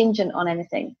contingent on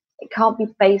anything. It can't be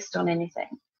based on anything.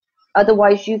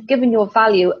 Otherwise, you've given your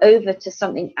value over to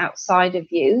something outside of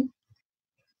you,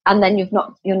 and then you're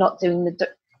not doing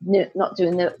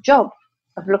the job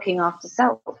of looking after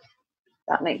self.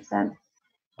 That makes sense.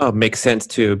 Oh, it makes sense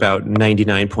to about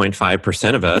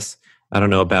 99.5% of us. I don't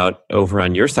know about over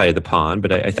on your side of the pond,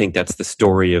 but I think that's the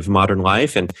story of modern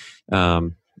life, and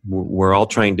we're all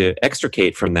trying to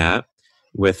extricate from that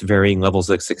with varying levels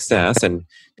of success and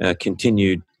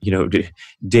continued,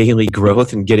 daily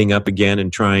growth and getting up again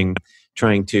and trying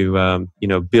to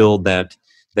build that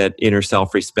inner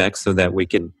self-respect so that we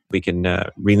can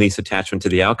release attachment to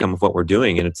the outcome of what we're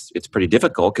doing. And it's pretty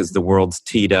difficult because the world's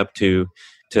teed up to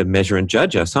measure and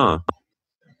judge us, huh?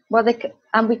 Well,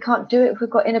 and we can't do it if we've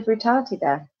got inner brutality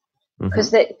there,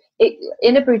 because Mm-hmm.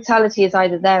 Inner brutality is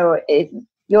either there or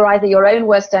you're either your own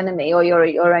worst enemy or you're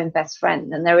your own best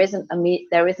friend, and there isn't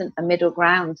a middle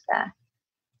ground there.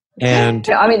 And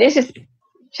I mean, this is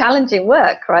challenging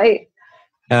work, right?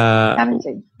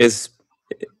 Challenging.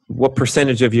 What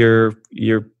percentage of your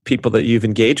people that you've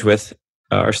engaged with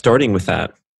are starting with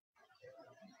that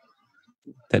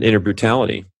inner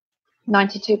brutality?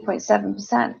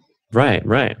 92.7%.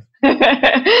 Right.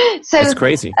 So it's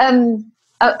crazy.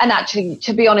 And actually,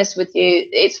 to be honest with you,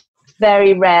 it's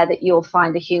very rare that you'll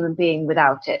find a human being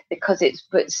without it, because it's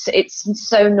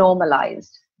so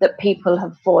normalized that people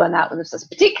have fallen out with themselves,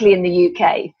 particularly in the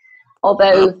UK.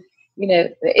 Although,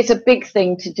 it's a big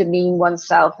thing to demean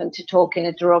oneself and to talk in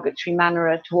a derogatory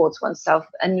manner towards oneself.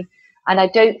 And I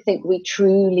don't think we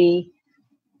truly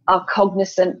are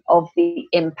cognizant of the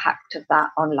impact of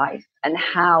that on life and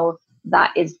how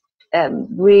that is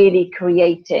really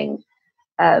creating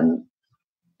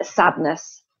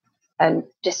sadness and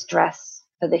distress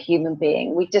for the human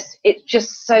being. It's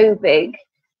just so big.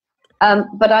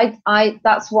 But I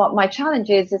that's what my challenge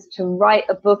is to write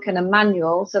a book and a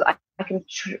manual so that I can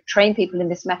train people in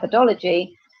this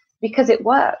methodology, because it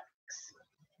works.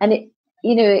 And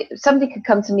somebody could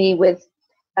come to me with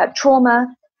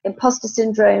trauma, imposter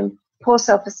syndrome, poor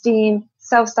self-esteem,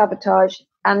 self-sabotage,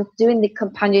 and doing the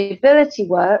companionability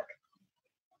work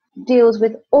deals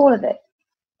with all of it.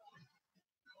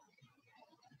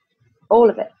 All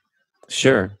of it.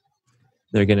 Sure.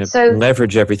 They're going to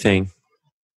leverage everything.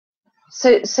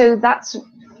 So that's,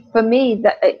 for me,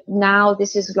 that now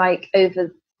this is like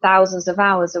over thousands of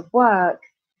hours of work.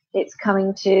 It's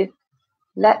coming to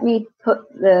let me put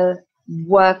the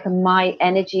work and my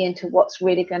energy into what's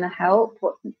really going to help,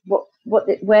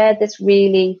 where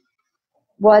the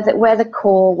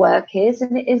core work is.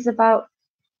 And it is about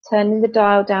turning the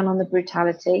dial down on the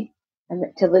brutality and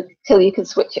till you can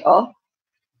switch it off,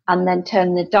 and then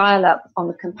turn the dial up on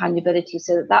the companionability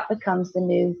so that becomes the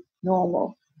new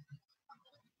normal.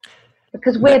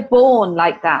 Because we're born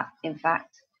like that, in fact.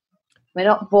 We're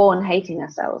not born hating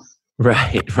ourselves.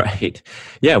 Right.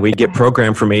 Yeah, we get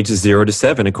programmed from ages 0 to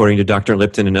 7, according to Dr.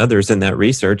 Lipton and others in that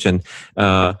research. And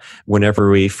whenever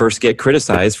we first get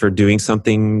criticized for doing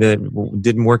something that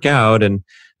didn't work out, and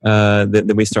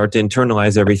then we start to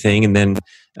internalize everything, and then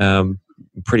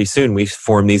pretty soon we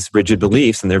form these rigid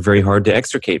beliefs, and they're very hard to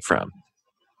extricate from.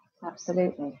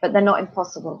 Absolutely. But they're not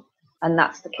impossible. And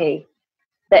that's the key.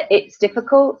 That it's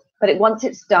difficult, but once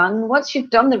you've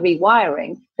done the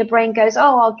rewiring, the brain goes,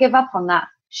 oh, I'll give up on that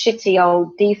shitty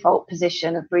old default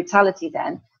position of brutality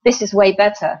then. This is way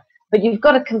better. But you've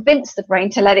got to convince the brain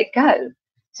to let it go.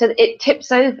 So that it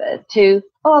tips over to,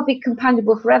 oh, I'll be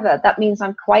companionable forever. That means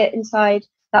I'm quiet inside.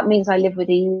 That means I live with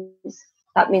ease.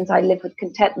 That means I live with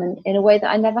contentment in a way that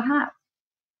I never have.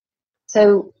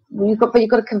 So you've got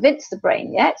to convince the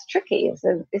brain. Yeah, it's tricky.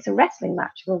 It's a wrestling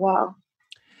match for a while.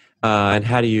 And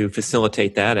how do you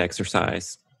facilitate that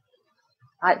exercise?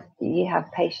 You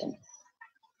have patience.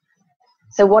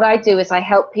 So what I do is I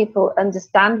help people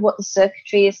understand what the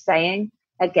circuitry is saying.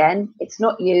 Again, it's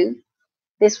not you.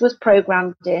 This was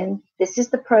programmed in. This is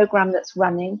the program that's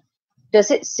running.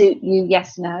 Does it suit you?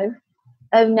 Yes, no.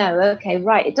 Oh, no. Okay,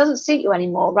 right. It doesn't suit you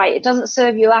anymore. Right. It doesn't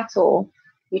serve you at all.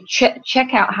 You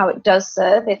check out how it does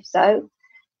serve, if so.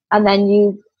 And then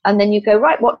you go,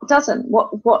 right, what doesn't?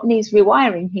 What needs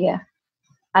rewiring here?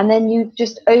 And then you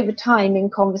just, over time in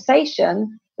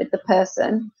conversation with the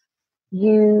person,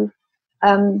 you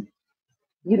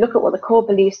look at what the core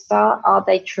beliefs are. Are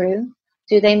they true?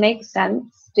 Do they make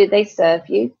sense? Do they serve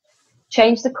you?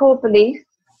 Change the core belief.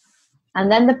 And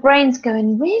then the brain's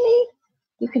going, really?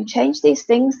 You can change these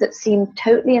things that seem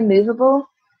totally immovable?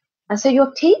 And so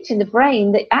you're teaching the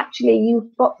brain that actually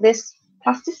you've got this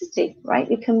plasticity, right?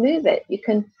 You can move it. You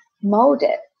can mold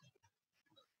it.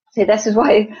 See, this is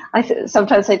why I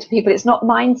sometimes say to people, it's not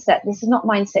mindset. This is not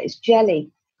mindset. It's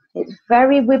jelly. It's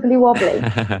very wibbly wobbly.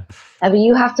 I mean,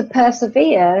 you have to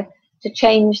persevere to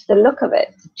change the look of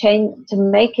it, to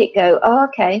make it go, oh,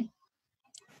 okay,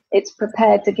 it's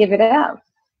prepared to give it out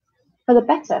for the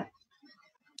better.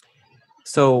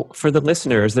 So for the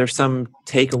listeners, there's some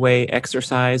takeaway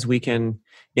exercise we can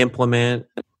implement.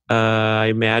 I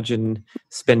imagine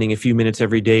spending a few minutes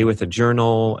every day with a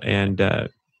journal and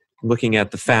looking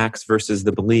at the facts versus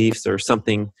the beliefs, or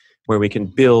something where we can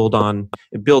build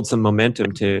some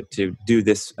momentum to do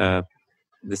this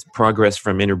this progress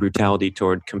from inner brutality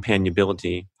toward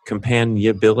companionability.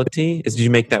 Companionability? Did you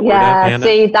make that word up, Anna?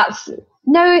 Yeah, see,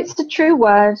 No, it's the true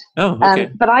word. Oh,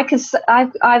 okay. But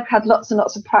I've had lots and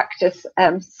lots of practice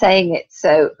saying it.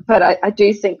 So, but I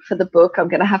do think for the book, I'm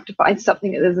going to have to find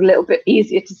something that is a little bit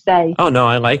easier to say. Oh, no,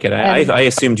 I like it. I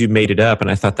assumed you made it up,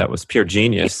 and I thought that was pure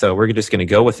genius. So we're just going to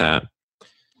go with that.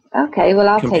 Okay, well,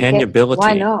 I'll take it. Why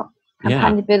Companionability. not? Yeah.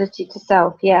 Companionability to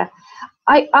self. Yeah.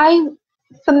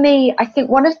 For me, I think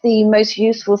one of the most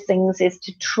useful things is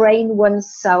to train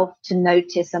oneself to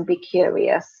notice and be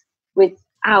curious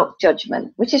without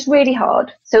judgment, which is really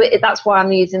hard. So that's why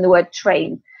I'm using the word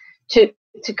train, to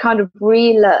kind of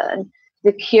relearn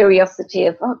the curiosity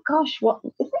of, oh gosh, what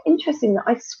is it interesting that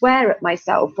I swear at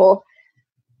myself, or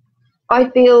I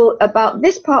feel about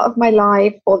this part of my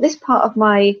life or this part of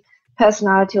my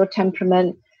personality or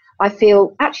temperament, I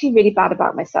feel actually really bad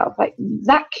about myself. Like,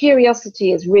 that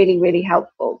curiosity is really, really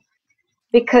helpful,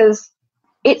 because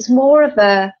it's more of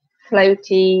a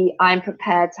floaty, I'm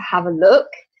prepared to have a look.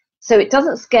 So it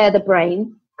doesn't scare the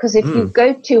brain, because if you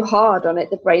go too hard on it,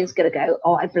 the brain's going to go,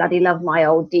 oh, I bloody love my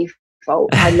old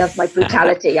default. I love my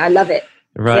brutality. I love it.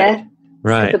 Right. Yeah.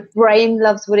 Right. The brain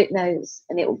loves what it knows,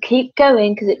 and it will keep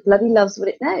going because it bloody loves what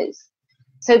it knows.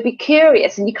 So be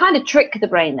curious, and you kind of trick the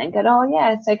brain then, go, oh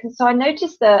yeah, so I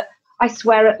noticed that I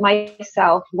swear at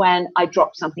myself when I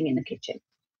drop something in the kitchen.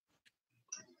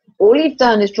 All you've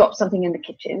done is drop something in the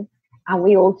kitchen, and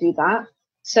we all do that.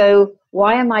 So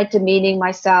why am I demeaning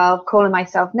myself, calling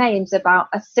myself names about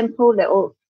a simple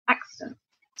little accident?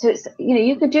 So it's,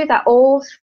 you could do that all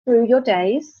through your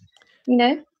days,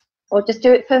 or just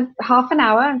do it for half an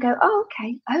hour and go, oh,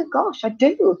 okay, oh gosh, I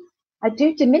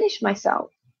do diminish myself.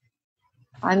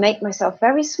 I make myself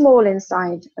very small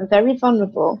inside and very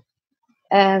vulnerable.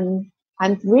 I'm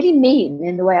really mean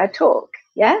in the way I talk.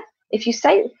 Yeah. If you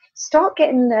start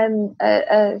getting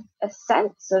a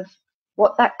sense of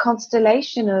what that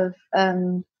constellation of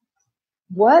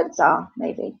words are,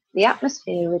 maybe the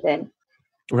atmosphere within.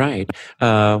 Right.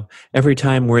 Every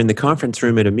time we're in the conference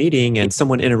room at a meeting and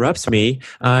someone interrupts me,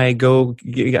 I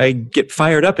get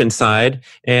fired up inside,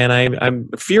 and I'm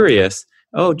furious.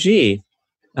 Oh, gee,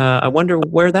 I wonder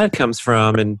where that comes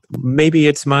from, and maybe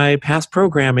it's my past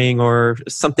programming or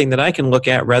something that I can look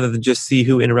at rather than just see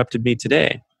who interrupted me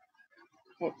today.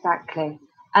 Exactly.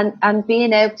 And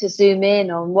being able to zoom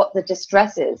in on what the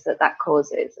distress is that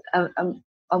causes, and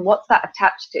what's that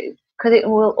attached to, because it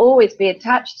will always be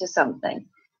attached to something.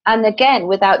 And again,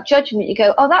 without judgment, you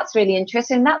go, oh, that's really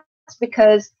interesting. That's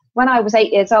because when I was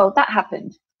 8 years old, that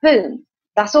happened. Boom.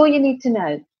 That's all you need to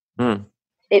know.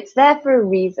 It's there for a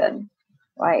reason,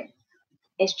 right?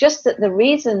 It's just that the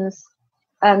reasons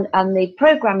and the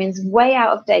programming is way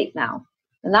out of date now.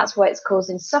 And that's why it's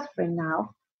causing suffering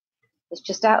now. It's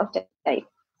just out of date.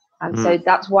 And so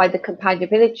that's why the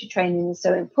companionability training is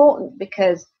so important,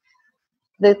 because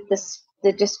the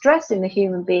distress in the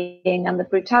human being and the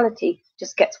brutality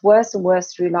just gets worse and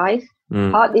worse through life,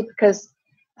 partly because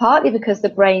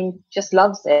the brain just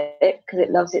loves it because it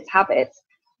loves its habits,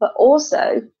 but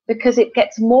also because it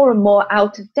gets more and more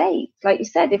out of date. Like you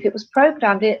said, if it was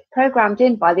programmed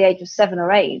in by the age of 7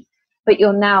 or 8, but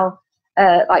you're now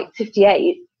like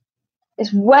 58,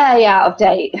 it's way out of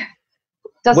date.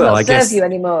 Does not serve you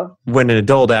anymore. When an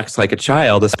adult acts like a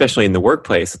child, especially in the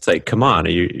workplace, it's like, come on,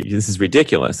 this is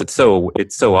ridiculous. It's so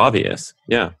obvious.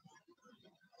 Yeah.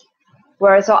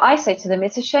 Whereas what I say to them,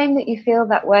 it's a shame that you feel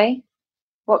that way.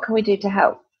 What can we do to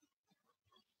help?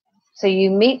 So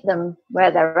you meet them where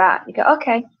they're at. You go,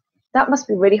 okay, that must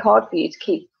be really hard for you to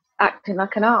keep acting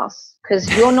like an ass, because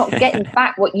you're not getting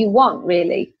back what you want,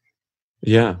 really.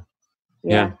 Yeah.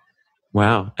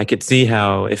 Wow. I could see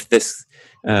how if this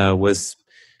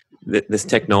this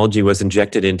technology was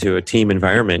injected into a team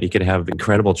environment, you could have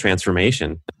incredible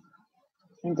transformation.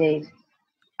 Indeed.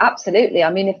 Absolutely.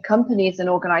 I mean, if companies and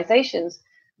organizations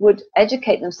would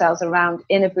educate themselves around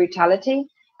inner brutality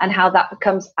and how that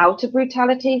becomes outer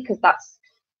brutality, because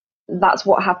that's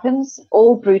what happens.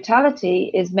 All brutality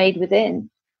is made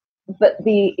within, but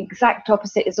the exact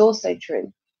opposite is also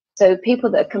true. So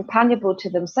people that are companionable to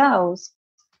themselves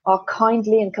are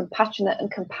kindly and compassionate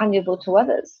and companionable to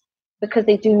others, because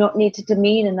they do not need to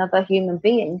demean another human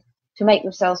being to make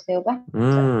themselves feel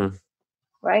better.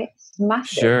 Right? It's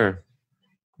massive. Sure.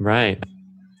 Right.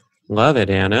 Love it,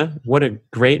 Anna. What a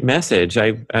great message.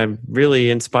 I'm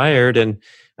really inspired, and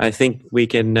I think we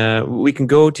can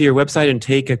go to your website and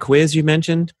take a quiz you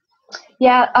mentioned.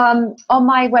 Yeah, on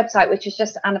my website, which is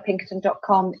just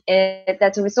annapinkerton.com,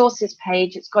 there's a resources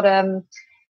page. It's got the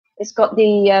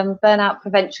burnout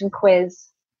prevention quiz,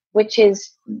 which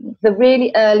is the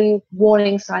really early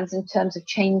warning signs in terms of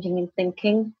changing in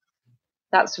thinking.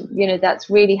 That's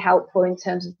really helpful in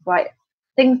terms of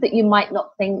things that you might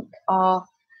not think are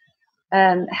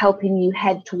helping you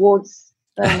head towards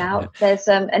burnout. There's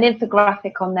an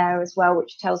infographic on there as well,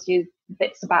 which tells you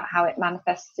bits about how it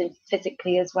manifests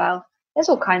physically as well. There's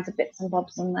all kinds of bits and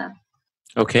bobs on there.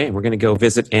 Okay, we're going to go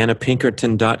visit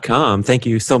AnnaPinkerton.com. Thank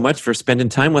you so much for spending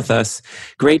time with us.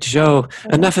 Great show.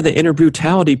 Enough of the inner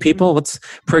brutality, people. Let's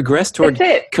progress toward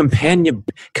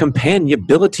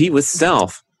companionability with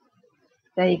self.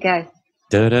 There you go.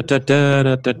 Da, da, da, da,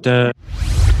 da, da, da.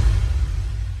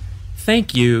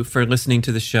 Thank you for listening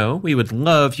to the show. We would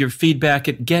love your feedback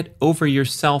at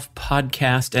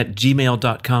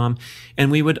getoveryourselfpodcast@gmail.com.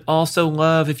 And we would also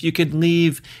love if you could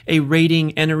leave a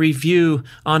rating and a review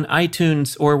on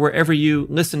iTunes or wherever you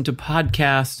listen to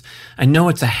podcasts. I know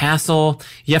it's a hassle.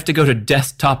 You have to go to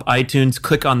desktop iTunes,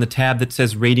 click on the tab that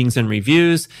says ratings and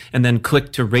reviews, and then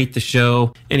click to rate the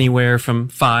show anywhere from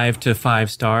 5 to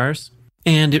 5 stars.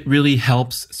 And it really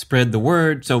helps spread the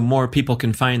word so more people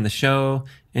can find the show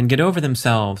and get over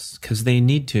themselves because they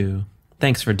need to.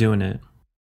 Thanks for doing it.